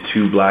on these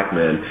two black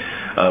men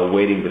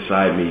waiting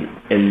beside me,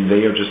 and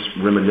they are just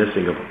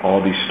reminiscing of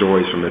all these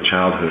stories from their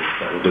childhood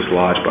that were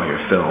dislodged by your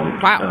film.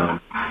 Wow.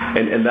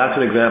 And that's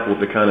an example of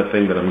the kind of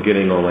thing that I'm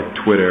getting on like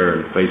Twitter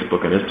and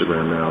Facebook and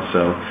Instagram now.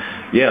 So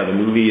yeah, the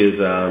movie is,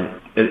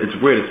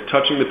 it's weird. It's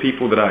touching the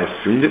people that I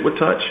assumed it would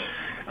touch.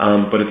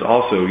 But it's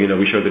also, you know,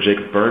 we showed the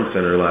Jacob Burns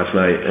Center last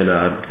night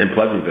in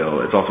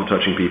Pleasantville. It's also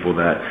touching people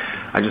that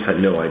I just had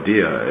no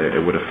idea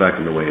it would affect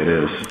in the way it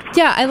is.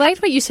 Yeah, I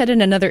liked what you said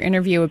in another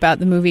interview about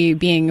the movie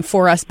being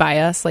for us, by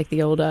us, like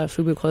the old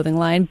FUBU clothing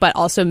line, but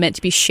also meant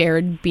to be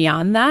shared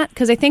beyond that.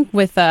 Because I think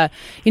with,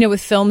 you know,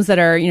 with films that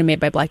are, you know, made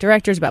by black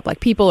directors, about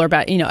black people, or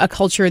about, you know, a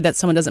culture that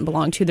someone doesn't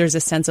belong to, there's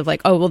a sense of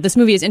like, oh, well, this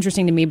movie is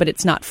interesting to me, but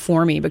it's not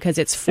for me because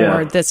it's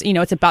for this, you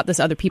know, it's about this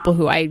other people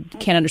who I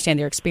can't understand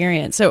their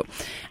experience. So,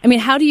 I mean,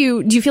 how do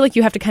you feel like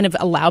you have to kind of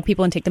allow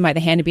people and take them by the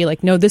hand to be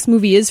like, no, this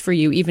movie is for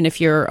you, even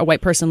if you're a white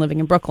person living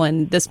in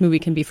Brooklyn, this movie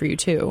can be for you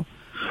too?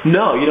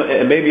 No, you know,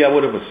 and maybe I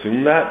would have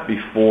assumed that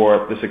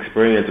before this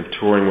experience of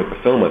touring with the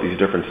film at these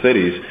different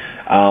cities,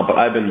 but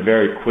I've been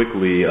very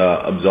quickly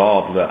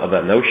absolved of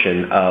that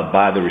notion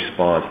by the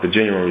response, the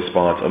genuine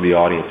response of the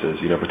audiences,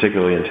 you know,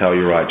 particularly in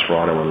Telluride,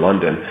 Toronto, and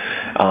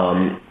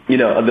London. You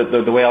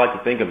know, the way I like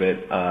to think of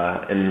it,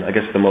 and I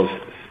guess the most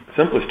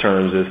simplest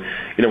terms is,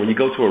 you know, when you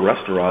go to a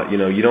restaurant, you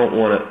know, you don't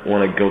want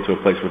to go to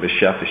a place where the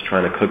chef is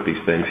trying to cook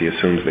these things he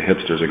assumes the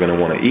hipsters are going to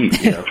want to eat.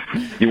 You know,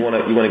 you want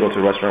to go to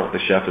a restaurant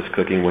where the chef is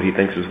cooking what he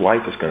thinks his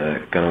wife is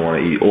going to want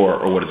to eat,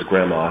 or what his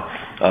grandma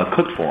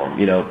cooked for him.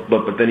 You know,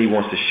 but then he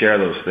wants to share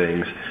those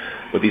things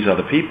with these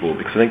other people,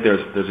 because I think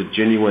there's a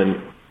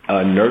genuine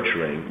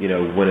nurturing, you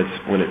know, when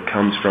it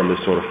comes from this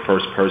sort of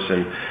first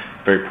person,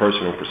 very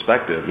personal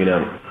perspective. You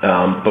know,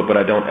 but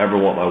I don't ever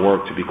want my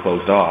work to be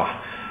closed off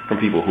from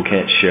people who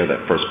can't share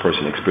that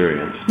first-person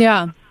experience.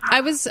 Yeah.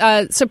 I was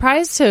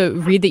surprised to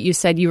read that you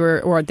said you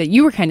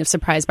were kind of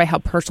surprised by how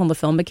personal the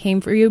film became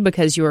for you,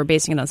 because you were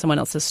basing it on someone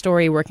else's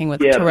story, working with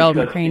Terrell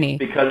McCraney.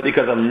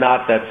 Because I'm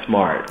not that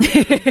smart.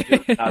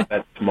 Not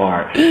that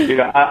smart. You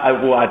know,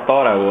 I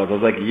thought I was. I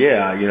was like,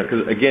 yeah, you know,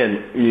 because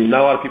again,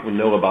 not a lot of people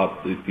know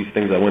about these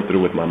things I went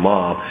through with my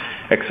mom,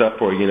 except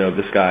for, you know,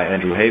 this guy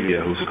Andrew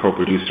Havia, who's a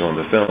co-producer on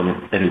the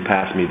film and who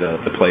passed me the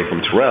play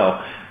from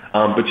Terrell.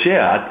 But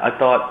yeah, I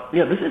thought,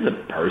 yeah, this is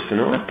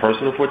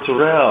personal for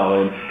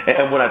Terrell,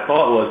 and what I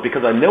thought was,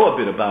 because I know a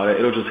bit about it,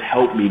 it'll just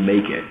help me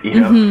make it, you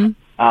know.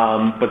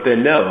 Mm-hmm. But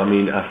then no, I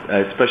mean,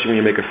 especially when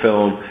you make a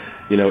film,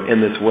 you know,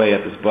 in this way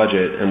at this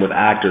budget, and with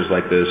actors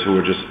like this who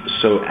are just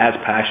so as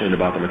passionate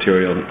about the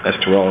material as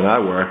Terrell and I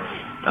were.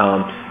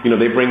 You know,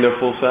 they bring their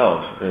full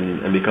selves,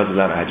 and because of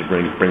that, I had to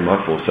bring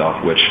my full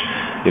self, which,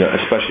 you know,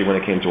 especially when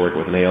it came to work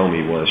with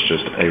Naomi, was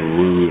just a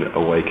rude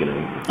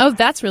awakening. Oh,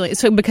 that's really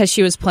so, because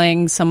she was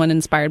playing someone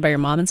inspired by your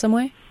mom in some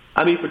way?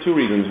 I mean, for two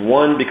reasons.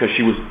 One, because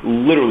she was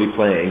literally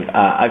playing,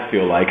 I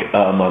feel like,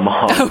 my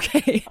mom.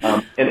 Okay.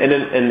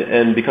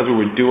 And because we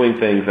were doing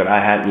things that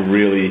I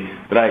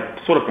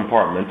sort of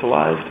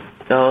compartmentalized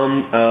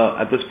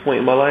at this point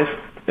in my life,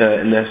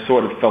 and that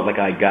sort of felt like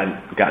I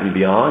had gotten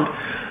beyond.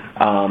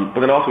 But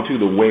then also, too,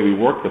 the way we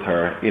worked with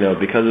her, you know,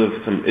 because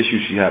of some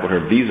issues she had with her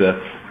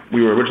visa,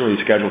 we were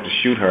originally scheduled to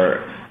shoot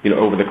her, you know,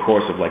 over the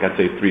course of, like, I'd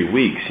say 3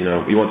 weeks. You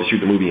know, we wanted to shoot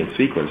the movie in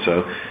sequence.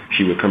 So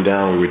she would come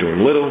down when we were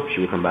doing Little. She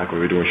would come back when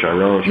we were doing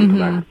Chiron. She would come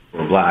back when we were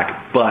doing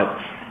Black. But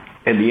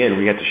in the end,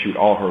 we had to shoot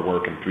all her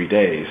work in 3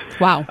 days.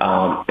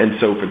 Wow. And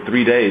so for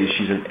 3 days,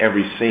 she's in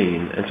every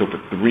scene. And so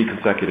for 3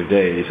 consecutive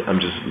days,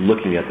 I'm just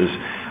looking at this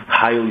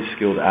highly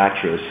skilled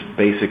actress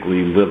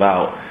basically live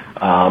out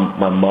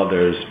my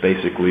mother's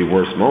basically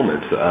worst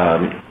moments.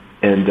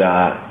 And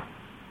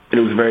it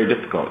was very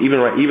difficult,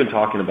 even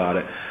talking about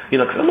it, you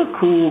know, because I'm a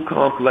cool,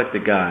 calm,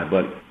 collected guy,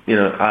 but, you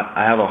know,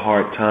 I have a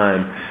hard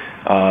time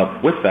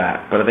with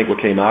that. But I think what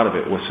came out of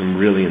it was some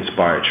really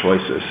inspired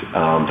choices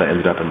that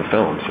ended up in the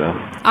film. So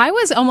I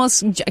was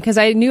almost, because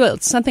I knew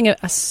some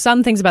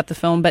things about the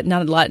film, but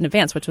not a lot in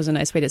advance, which was a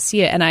nice way to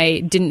see it. And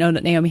I didn't know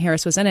that Naomi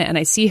Harris was in it. And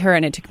I see her,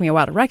 and it took me a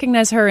while to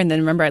recognize her. And then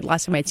remember,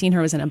 last time I'd seen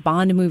her was in a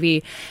Bond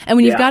movie. And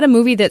when you've got a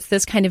movie that's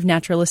this kind of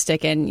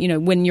naturalistic, and, you know,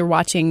 when you're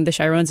watching the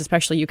Chirons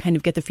especially, you kind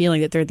of get the feeling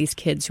that they're these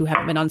kids who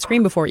haven't been on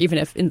screen before, even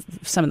if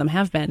some of them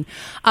have been.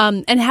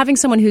 And having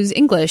someone who's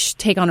English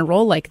take on a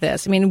role like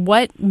this, I mean,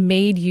 what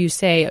made you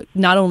say,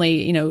 not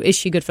only, you know, is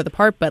she good for the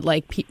part, but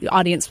like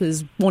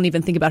audiences won't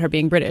even think about her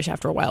being British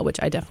after a while, which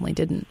I definitely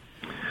didn't.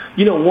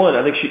 One,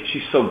 I think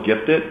she's so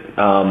gifted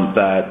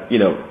that,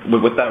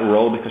 with that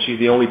role, because she's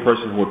the only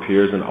person who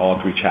appears in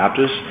all 3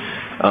 chapters,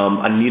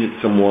 I needed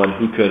someone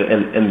who could,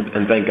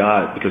 and thank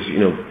God, because,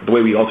 the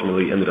way we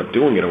ultimately ended up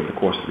doing it over the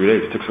course of 3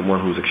 days, it took someone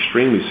who was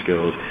extremely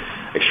skilled,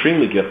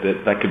 extremely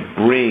gifted, that could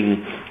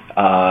bring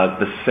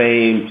the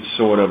same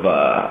sort of,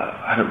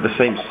 the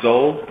same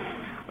soul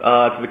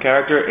to the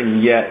character,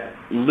 and yet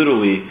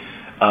literally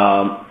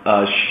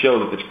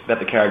show that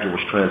the character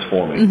was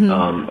transforming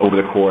over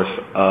the course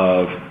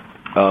of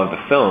the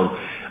film.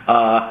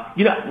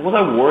 Was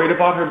I worried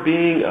about her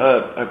being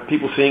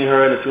people seeing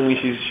her and assuming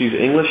she's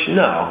English?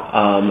 No.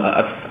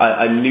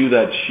 I knew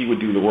that she would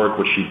do the work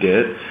which she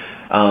did,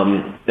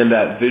 and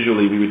that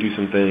visually we would do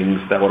some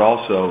things that would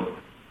also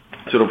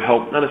sort of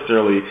help, not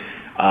necessarily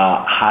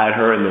hide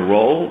her in the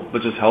role,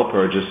 but just help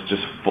her just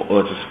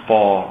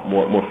fall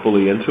more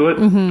fully into it.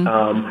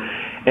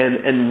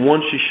 And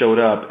once she showed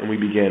up and we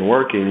began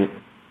working,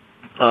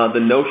 the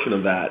notion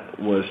of that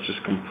was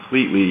just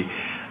completely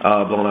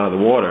blown out of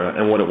the water.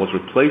 And what it was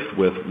replaced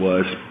with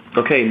was,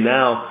 okay,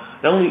 now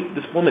not only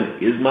this woman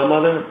is my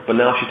mother, but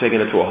now she's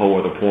taken it to a whole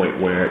other point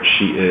where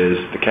she is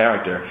the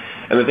character.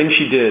 And the thing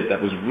she did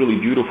that was really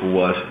beautiful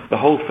was the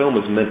whole film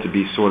was meant to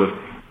be sort of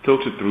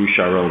filtered through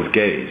Chiron's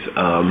gaze.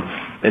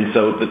 And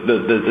so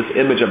this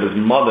image of his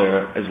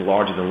mother is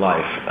larger than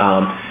life.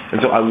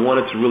 And so I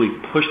wanted to really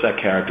push that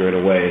character in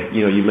a way.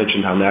 You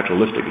mentioned how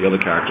naturalistic the other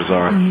characters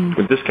are.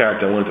 With this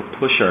character, I wanted to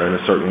push her in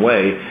a certain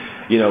way.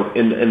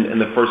 In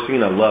the first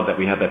scene, I love that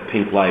we have that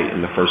pink light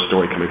in the first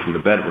story coming from the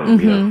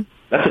bedroom.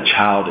 That's a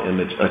child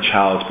image, a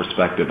child's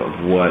perspective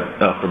of what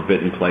a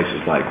forbidden place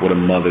is like, what a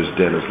mother's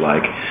den is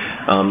like.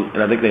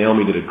 And I think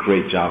Naomi did a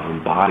great job of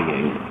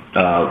embodying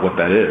what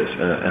that is in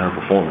her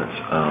performance.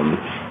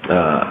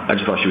 I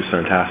just thought she was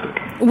fantastic.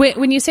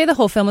 When you say the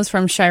whole film is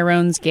from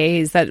Chiron's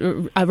gaze, that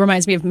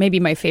reminds me of maybe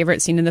my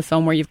favorite scene in the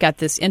film, where you've got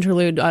this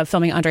interlude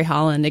filming Andre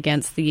Holland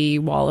against the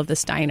wall of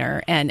this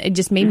diner. And it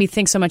just made me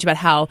think so much about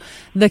how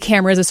the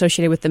camera is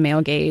associated with the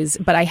male gaze,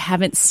 but I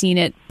haven't seen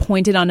it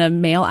pointed on a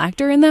male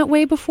actor in that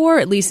way before,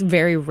 at least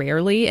very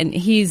rarely. And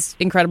he's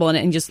incredible in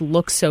it and just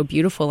looks so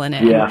beautiful in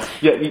it. Yeah.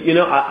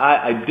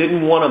 I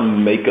didn't want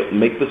to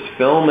make this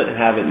film and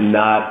have it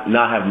not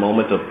have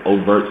moments of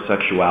overt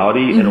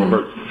sexuality and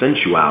overt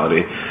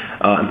sensuality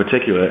in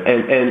particular.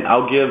 And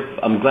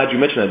I'm glad you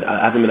mentioned it.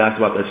 I haven't been asked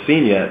about that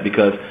scene yet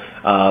because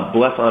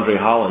bless Andre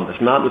Holland,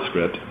 it's not in the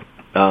script.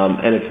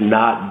 And it's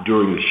not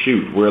during the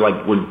shoot. We're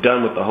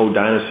done with the whole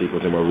diner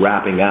sequence and we're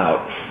wrapping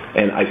out.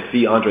 And I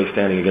see Andre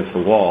standing against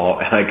the wall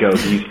and I go,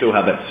 "Do you still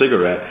have that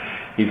cigarette?"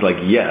 He's like,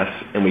 "Yes."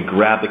 And we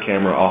grab the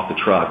camera off the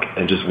truck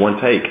and just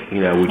one take, we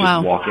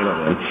just walk in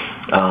on him.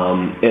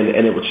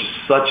 And it was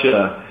just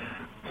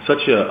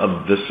such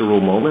a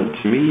visceral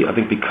moment to me, I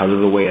think, because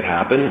of the way it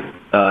happened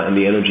and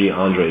the energy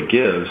Andre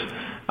gives.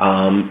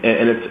 And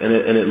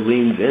it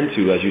leans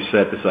into, as you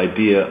said, this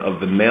idea of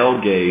the male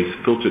gaze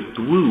filtered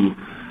through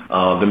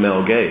the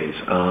male gaze.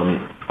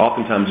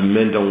 Oftentimes,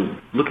 men don't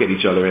look at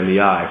each other in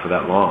the eye for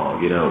that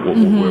long.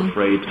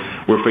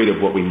 We're afraid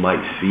of what we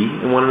might see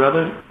in one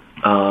another.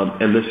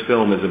 And this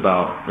film is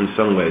about, in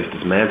some ways,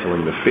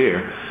 dismantling the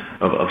fear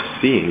of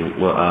seeing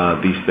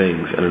these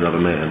things in another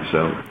man.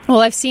 So,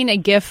 well, I've seen a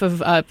GIF of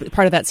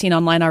part of that scene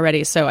online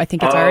already, so I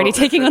think it's already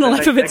taking on a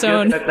life of its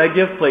own. That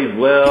GIF plays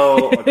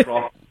well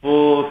across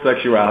full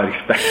sexuality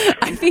spectrum.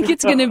 I think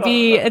it's going to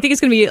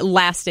be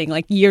lasting.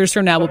 Like years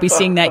from now, we'll be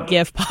seeing that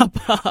GIF pop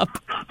up.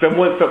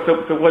 Someone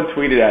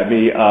tweeted at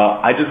me,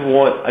 I just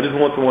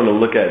want someone to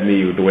look at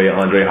me the way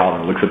Andre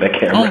Holland looks at that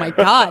camera. Oh my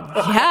God,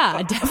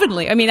 yeah,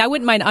 definitely. I mean, I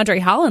wouldn't mind Andre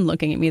Holland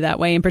looking at me that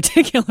way in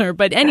particular,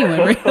 but anyone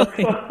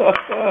really.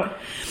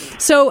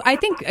 So I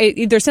think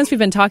either since we've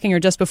been talking or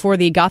just before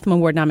the Gotham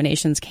Award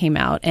nominations came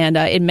out, and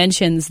it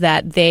mentions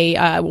that they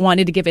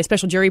wanted to give a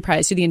special jury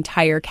prize to the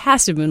entire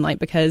cast of Moonlight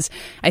because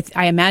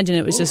I imagine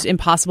it was just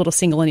impossible to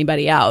single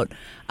anybody out.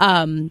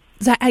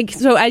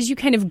 So as you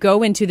kind of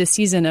go into the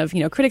season of,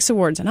 Critics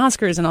Awards and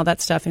Oscars and all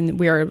that stuff, and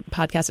we're a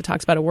podcast that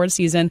talks about awards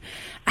season,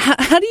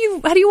 how do you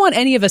want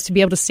any of us to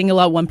be able to single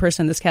out one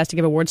person in this cast to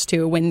give awards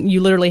to when you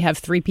literally have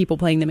 3 people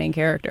playing the main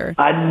character?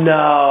 I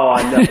know.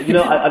 I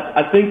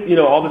think,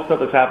 all the stuff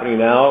that's happening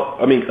now,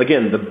 I mean,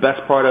 again, the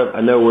best part of,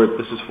 I know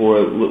this is for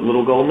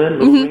Little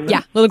Goldman.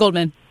 Yeah, Little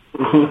Goldman.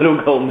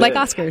 Little Goldman. Like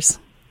Oscars.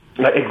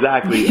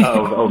 Exactly.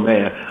 Oh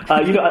man.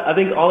 I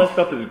think all that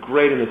stuff is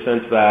great in the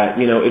sense that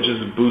it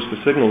just boosts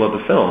the signal of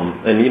the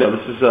film, and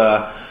this is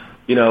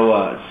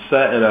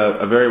set in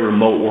a very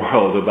remote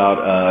world about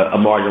a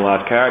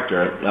marginalized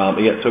character,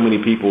 and yet so many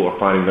people are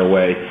finding their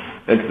way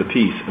into the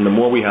piece. And the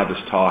more we have this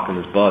talk and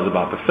this buzz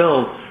about the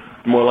film,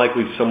 the more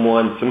likely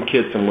some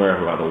kid somewhere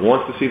who either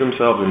wants to see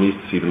themselves or needs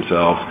to see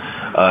themselves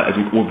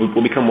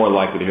will become more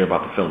likely to hear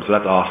about the film. So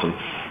that's awesome.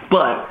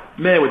 But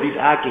man, with these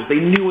actors, they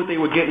knew what they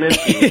were getting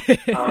into,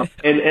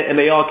 and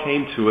they all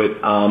came to it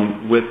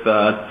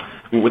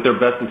with their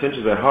best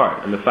intentions at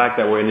heart. And the fact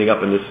that we're ending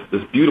up in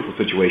this beautiful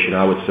situation,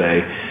 I would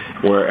say,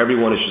 where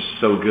everyone is just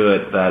so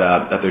good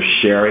that they're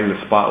sharing the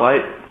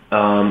spotlight.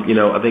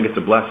 I think it's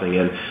a blessing.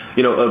 And,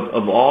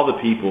 of all the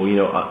people,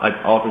 I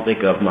often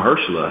think of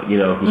Mahershala,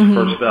 who's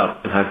first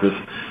up and has this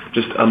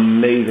just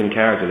amazing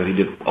character that he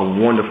did a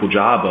wonderful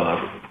job of.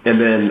 And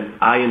then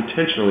I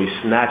intentionally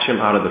snatch him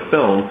out of the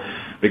film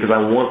because I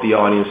want the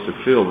audience to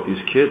feel what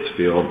these kids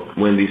feel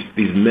when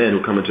these men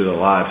who come into their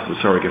lives as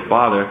a surrogate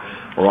father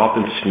are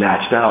often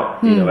snatched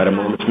out, at a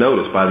moment's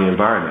notice by the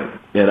environment.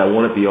 And I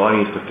wanted the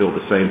audience to feel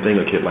the same thing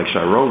a kid like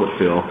Chiron would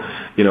feel,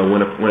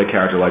 when a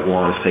character like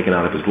Juan is taken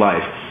out of his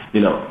life.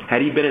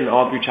 Had he been in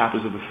all 3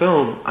 chapters of the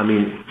film, I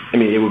mean,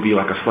 it would be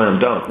like a slam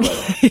dunk.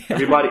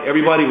 But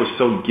everybody was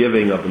so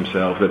giving of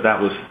themselves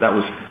that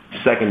was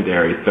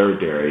secondary,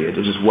 thirdary. It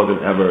just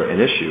wasn't ever an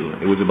issue.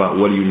 It was about,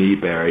 what do you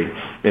need, Barry,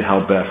 and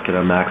how best can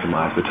I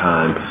maximize the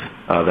time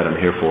that I'm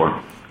here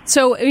for.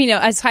 So,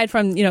 aside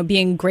from,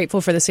 being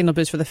grateful for the signal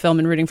boost for the film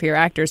and rooting for your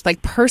actors,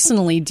 like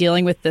personally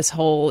dealing with this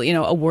whole,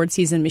 award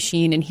season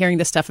machine and hearing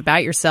this stuff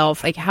about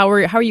yourself, like how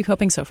are you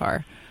coping so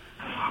far?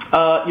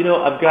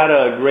 I've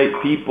got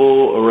great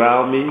people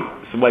around me.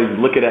 Somebody's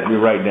looking at me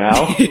right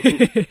now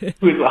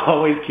who's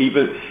always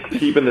keeping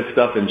the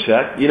stuff in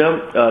check.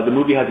 The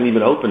movie hasn't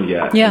even opened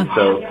yet. Yeah. And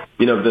so,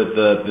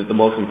 the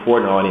most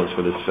important audience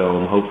for this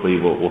film hopefully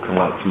will come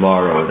out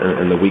tomorrow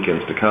and the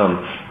weekends to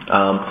come.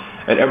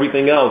 And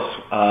everything else,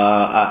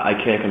 I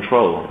can't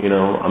control.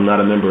 I'm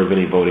not a member of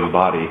any voting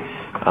body.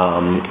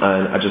 And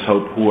I just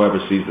hope whoever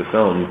sees the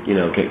film,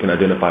 can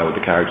identify with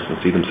the characters and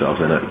see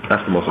themselves in it.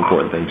 That's the most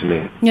important thing to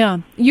me. Yeah.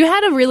 You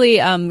had a really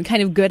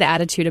kind of good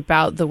attitude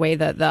about the way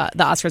that the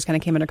Oscars kind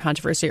of came under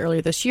controversy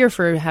earlier this year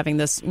for having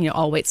this,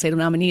 all-white slate of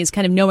nominees,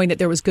 kind of knowing that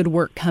there was good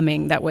work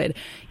coming that would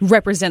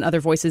represent other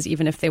voices,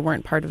 even if they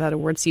weren't part of that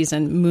award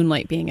season,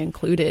 Moonlight being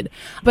included.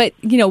 But,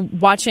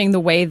 watching the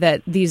way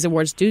that these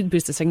awards do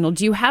boost the signal,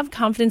 do you have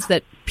confidence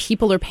that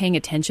people are paying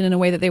attention in a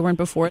way that they weren't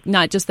before?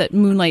 Not just that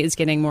Moonlight is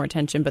getting more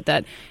attention, but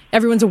that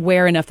everyone's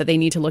aware enough that they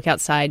need to look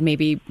outside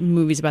maybe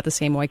movies about the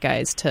same white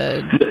guys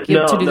to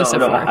do this so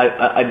far.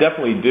 I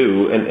definitely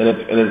do, and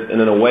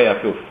in a way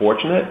I feel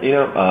fortunate,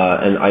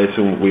 and I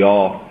assume we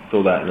all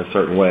feel that in a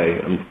certain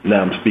way.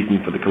 Now I'm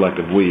speaking for the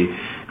collective we.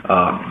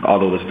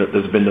 Although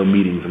there's been no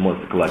meetings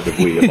amongst the collective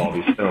we of all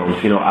these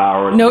films,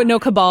 no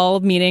cabal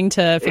meeting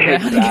to figure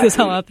out how to get this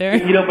all out there.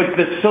 But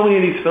there's so many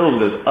of these films.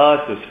 There's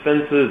Us, there's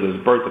Fences,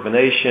 there's Birth of a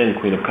Nation,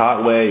 Queen of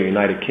Katwe,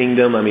 United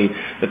Kingdom.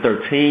 The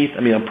 13th.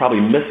 I'm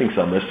probably missing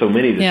some. There's so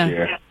many this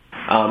year.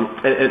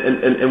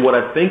 And what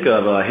I think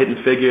of,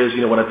 Hidden Figures.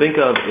 What I think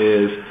of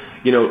is,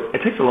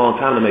 it takes a long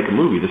time to make a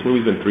movie. This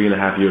movie's been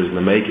 3.5 years in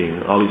the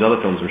making. All these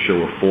other films, I'm sure,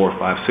 were 4,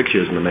 5, 6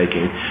 years in the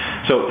making.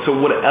 So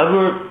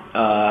whatever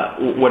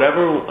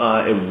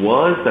it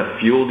was that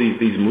fueled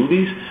these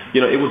movies,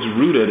 it was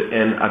rooted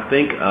in, I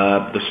think,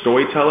 the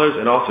storytellers,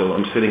 and also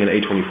I'm sitting in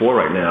A24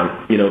 right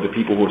now, the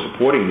people who are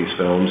supporting these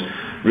films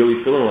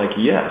really feeling like,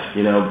 yes,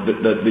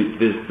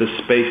 the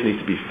space needs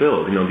to be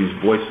filled, these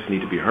voices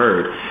need to be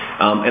heard.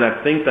 And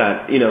I think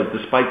that,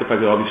 despite the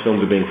fact that all these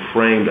films are being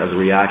framed as a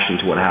reaction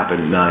to what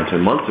happened 9-10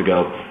 months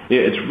ago,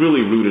 it's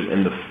really rooted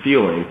in the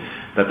feeling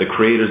that the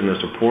creators and their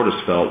supporters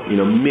felt,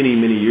 many,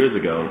 many years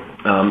ago.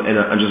 And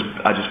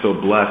I just feel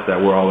blessed that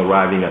we're all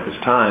arriving at this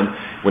time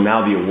when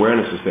now the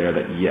awareness is there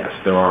that, yes,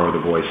 there are other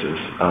voices,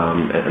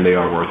 and they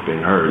are worth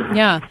being heard.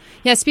 Yeah.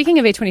 Yeah, speaking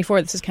of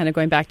A24, this is kind of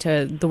going back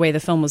to the way the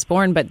film was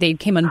born, but they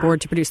came on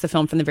board to produce the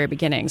film from the very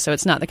beginning. So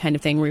it's not the kind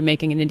of thing where you're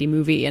making an indie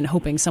movie and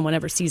hoping someone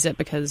ever sees it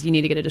because you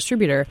need to get a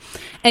distributor.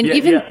 And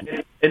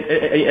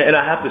And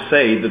I have to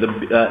say that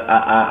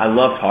I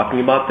love talking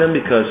about them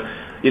because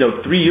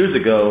 3 years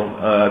ago,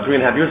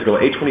 3.5 years ago,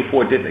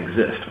 A24 didn't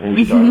exist when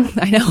we started.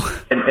 I know.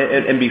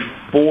 And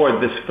before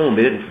this film,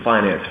 they didn't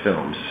finance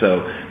films.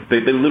 So they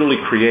literally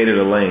created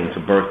a lane to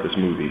birth this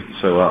movie.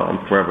 So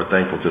I'm forever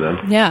thankful to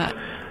them. Yeah.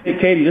 Hey,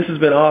 Katie, this has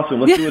been awesome.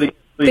 Let's do it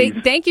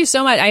again. Thank you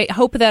so much. I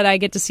hope that I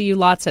get to see you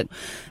lots at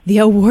the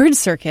award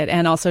circuit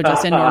and also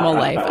just in normal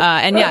life.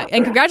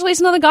 And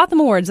congratulations on the Gotham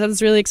Awards. That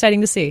was really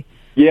exciting to see.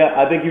 Yeah,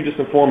 I think you just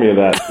informed me of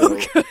that. So.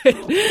 Oh,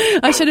 good.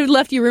 I should have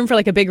left you room for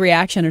like a big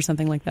reaction or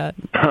something like that.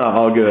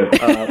 All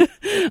good. All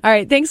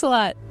right. Thanks a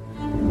lot.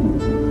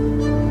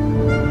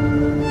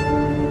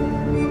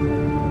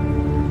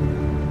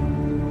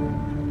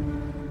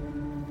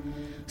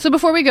 So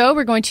before we go,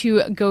 we're going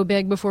to go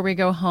big before we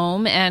go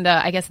home, and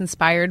I guess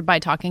inspired by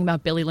talking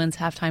about Billy Lynn's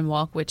Halftime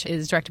Walk, which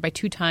is directed by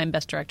two-time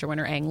Best Director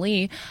winner Ang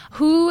Lee,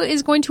 who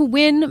is going to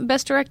win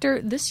Best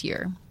Director this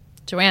year.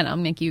 Joanna, I'll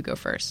make you go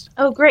first.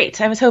 Oh,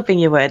 great. I was hoping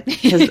you would,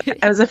 because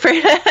I was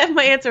afraid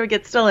my answer would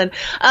get stolen.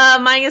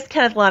 Mine is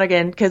Kenneth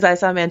Lonergan, because I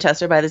saw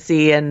Manchester by the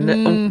Sea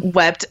and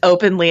wept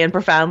openly and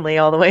profoundly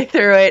all the way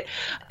through it.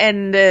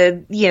 And,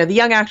 the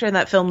young actor in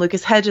that film,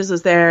 Lucas Hedges,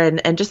 was there,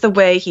 and just the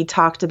way he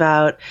talked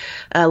about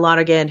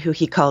Lonergan, who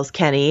he calls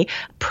Kenny,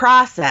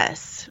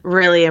 process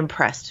really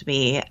impressed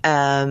me.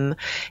 And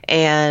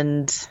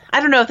I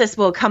don't know if this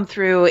will come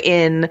through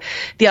in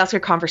the Oscar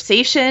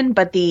conversation,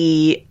 but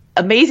the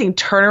amazing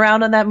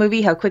turnaround on that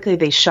movie, how quickly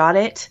they shot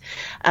it,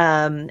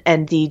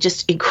 and the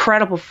just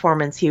incredible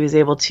performance he was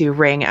able to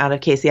wring out of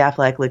Casey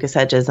Affleck, Lucas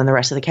Hedges, and the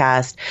rest of the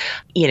cast.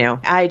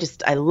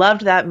 I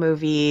loved that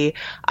movie.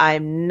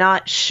 I'm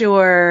not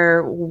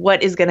sure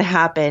what is going to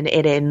happen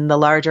in the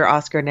larger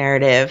Oscar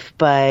narrative,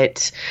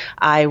 but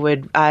I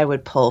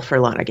would pull for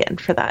Lonergan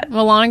for that.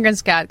 Well,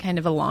 Lonergan's got kind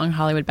of a long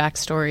Hollywood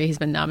backstory. He's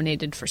been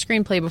nominated for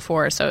screenplay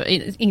before, so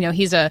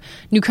he's a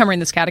newcomer in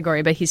this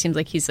category, but he seems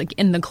like he's like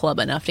in the club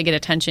enough to get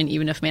attention,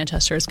 even if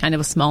Manchester is kind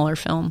of a smaller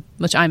film,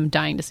 which I'm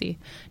dying to see.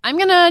 I'm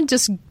gonna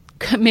just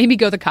maybe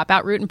go the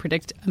cop-out route and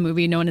predict a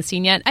movie no one has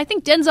seen yet. I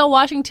think Denzel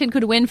Washington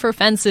could win for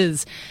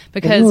Fences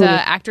because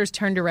actors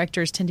turned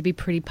directors tend to be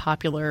pretty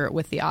popular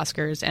with the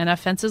Oscars, and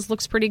Fences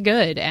looks pretty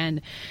good,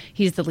 and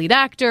he's the lead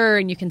actor,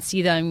 and you can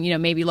see them,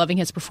 maybe loving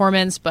his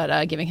performance,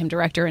 but giving him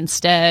director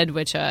instead,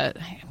 which I'm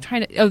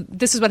trying to... Oh,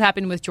 this is what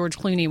happened with George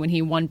Clooney when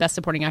he won Best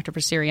Supporting Actor for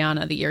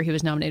Syriana the year he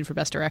was nominated for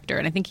Best Director,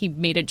 and I think he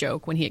made a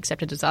joke when he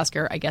accepted his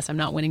Oscar, I guess I'm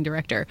not winning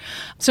director.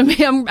 So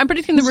I'm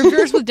predicting the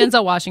reverse with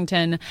Denzel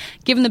Washington,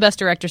 given the Best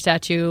Director statue,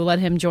 let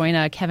him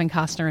join Kevin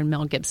Costner and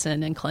Mel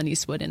Gibson and Clint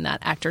Eastwood in that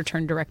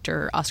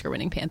actor-turned-director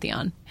Oscar-winning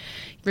pantheon.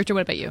 Richard,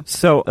 what about you?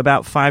 So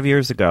about 5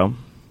 years ago,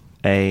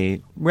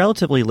 a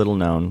relatively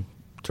little-known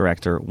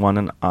director won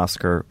an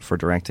Oscar for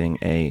directing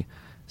a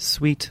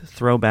sweet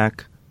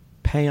throwback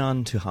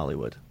paean to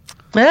Hollywood.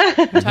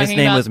 His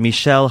name was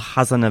Michel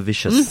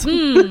Hazanavicius.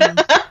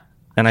 Mm-hmm.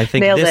 And I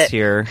think Nailed this it.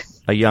 year,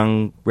 a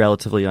young,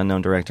 relatively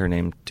unknown director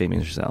named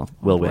Damien Chazelle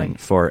will win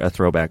for a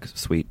throwback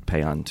sweet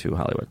paean to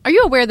Hollywood. Are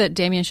you aware that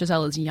Damien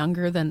Chazelle is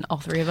younger than all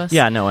three of us?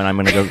 Yeah, no, and I'm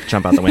going to go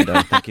jump out the window.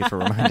 Thank you for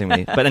reminding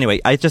me. But anyway,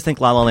 I just think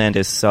La La Land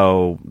is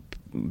so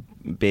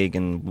big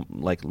and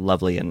like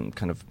lovely and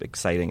kind of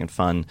exciting and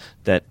fun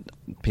that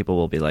people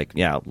will be like,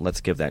 yeah, let's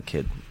give that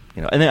kid,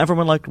 And then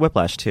everyone liked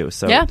Whiplash too,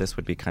 so this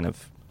would be kind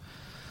of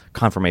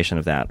confirmation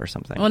of that or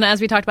something. Well, and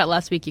as we talked about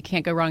last week, you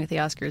can't go wrong at the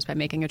Oscars by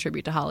making a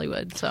tribute to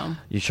Hollywood. So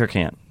you sure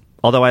can't.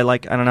 Although I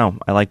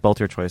like both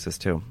your choices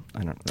too.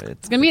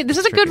 It's gonna be. This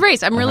is a good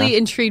race. I'm really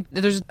intrigued.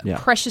 There's Yeah.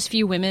 precious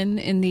few women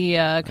in the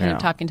kind of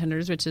top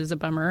contenders, which is a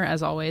bummer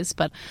as always.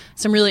 But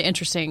some really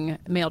interesting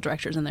male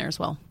directors in there as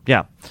well.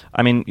 Yeah,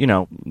 I mean,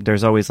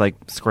 there's always like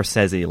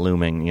Scorsese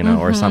looming,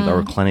 or something,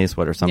 or Clint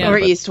Eastwood or something. Or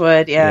but,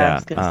 Eastwood, I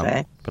was gonna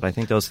say. But I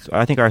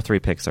think our three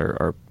picks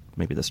are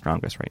maybe the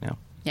strongest right now.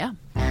 Yeah.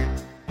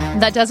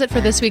 That does it for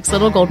this week's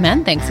Little Gold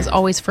Men. Thanks as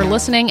always for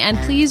listening, and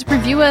please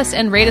review us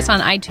and rate us on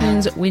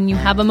iTunes when you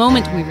have a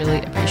moment. We really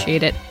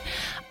appreciate it.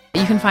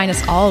 You can find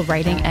us all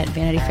writing at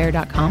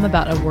vanityfair.com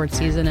about award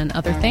season and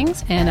other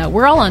things, and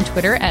we're all on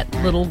Twitter at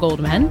Little Gold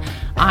Men.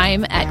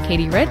 I'm at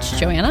Katie Rich.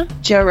 Joanna?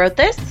 Joe wrote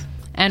this.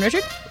 And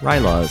Richard?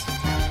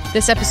 Rylaws.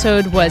 This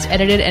episode was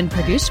edited and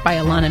produced by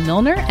Alana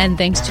Milner, and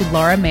thanks to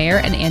Laura Mayer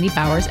and Andy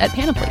Bowers at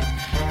Panoply.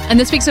 And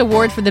this week's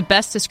award for the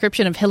best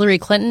description of Hillary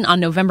Clinton on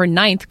November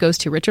 9th goes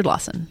to Richard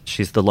Lawson.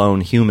 She's the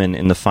lone human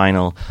in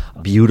the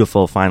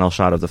beautiful final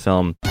shot of the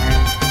film.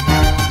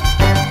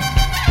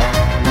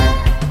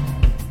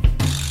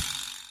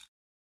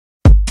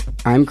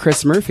 I'm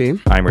Chris Murphy.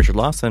 I'm Richard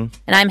Lawson.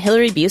 And I'm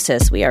Hillary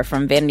Busis. We are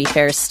from Vanity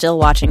Fair's Still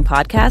Watching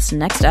podcast.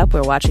 Next up,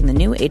 we're watching the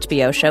new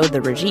HBO show,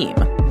 The Regime.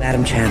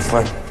 Madam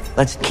Chancellor,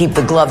 let's keep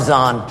the gloves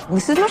on.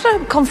 This is not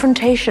a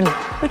confrontation.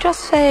 We're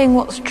just saying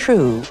what's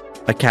true.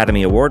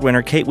 Academy Award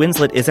winner Kate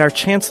Winslet is our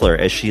chancellor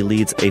as she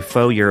leads a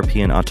faux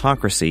European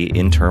autocracy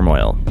in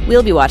turmoil.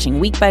 We'll be watching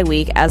week by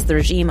week as the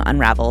regime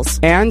unravels.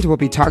 And we'll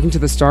be talking to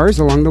the stars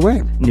along the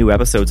way. New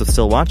episodes of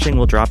Still Watching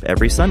will drop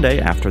every Sunday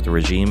after The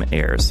Regime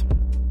airs.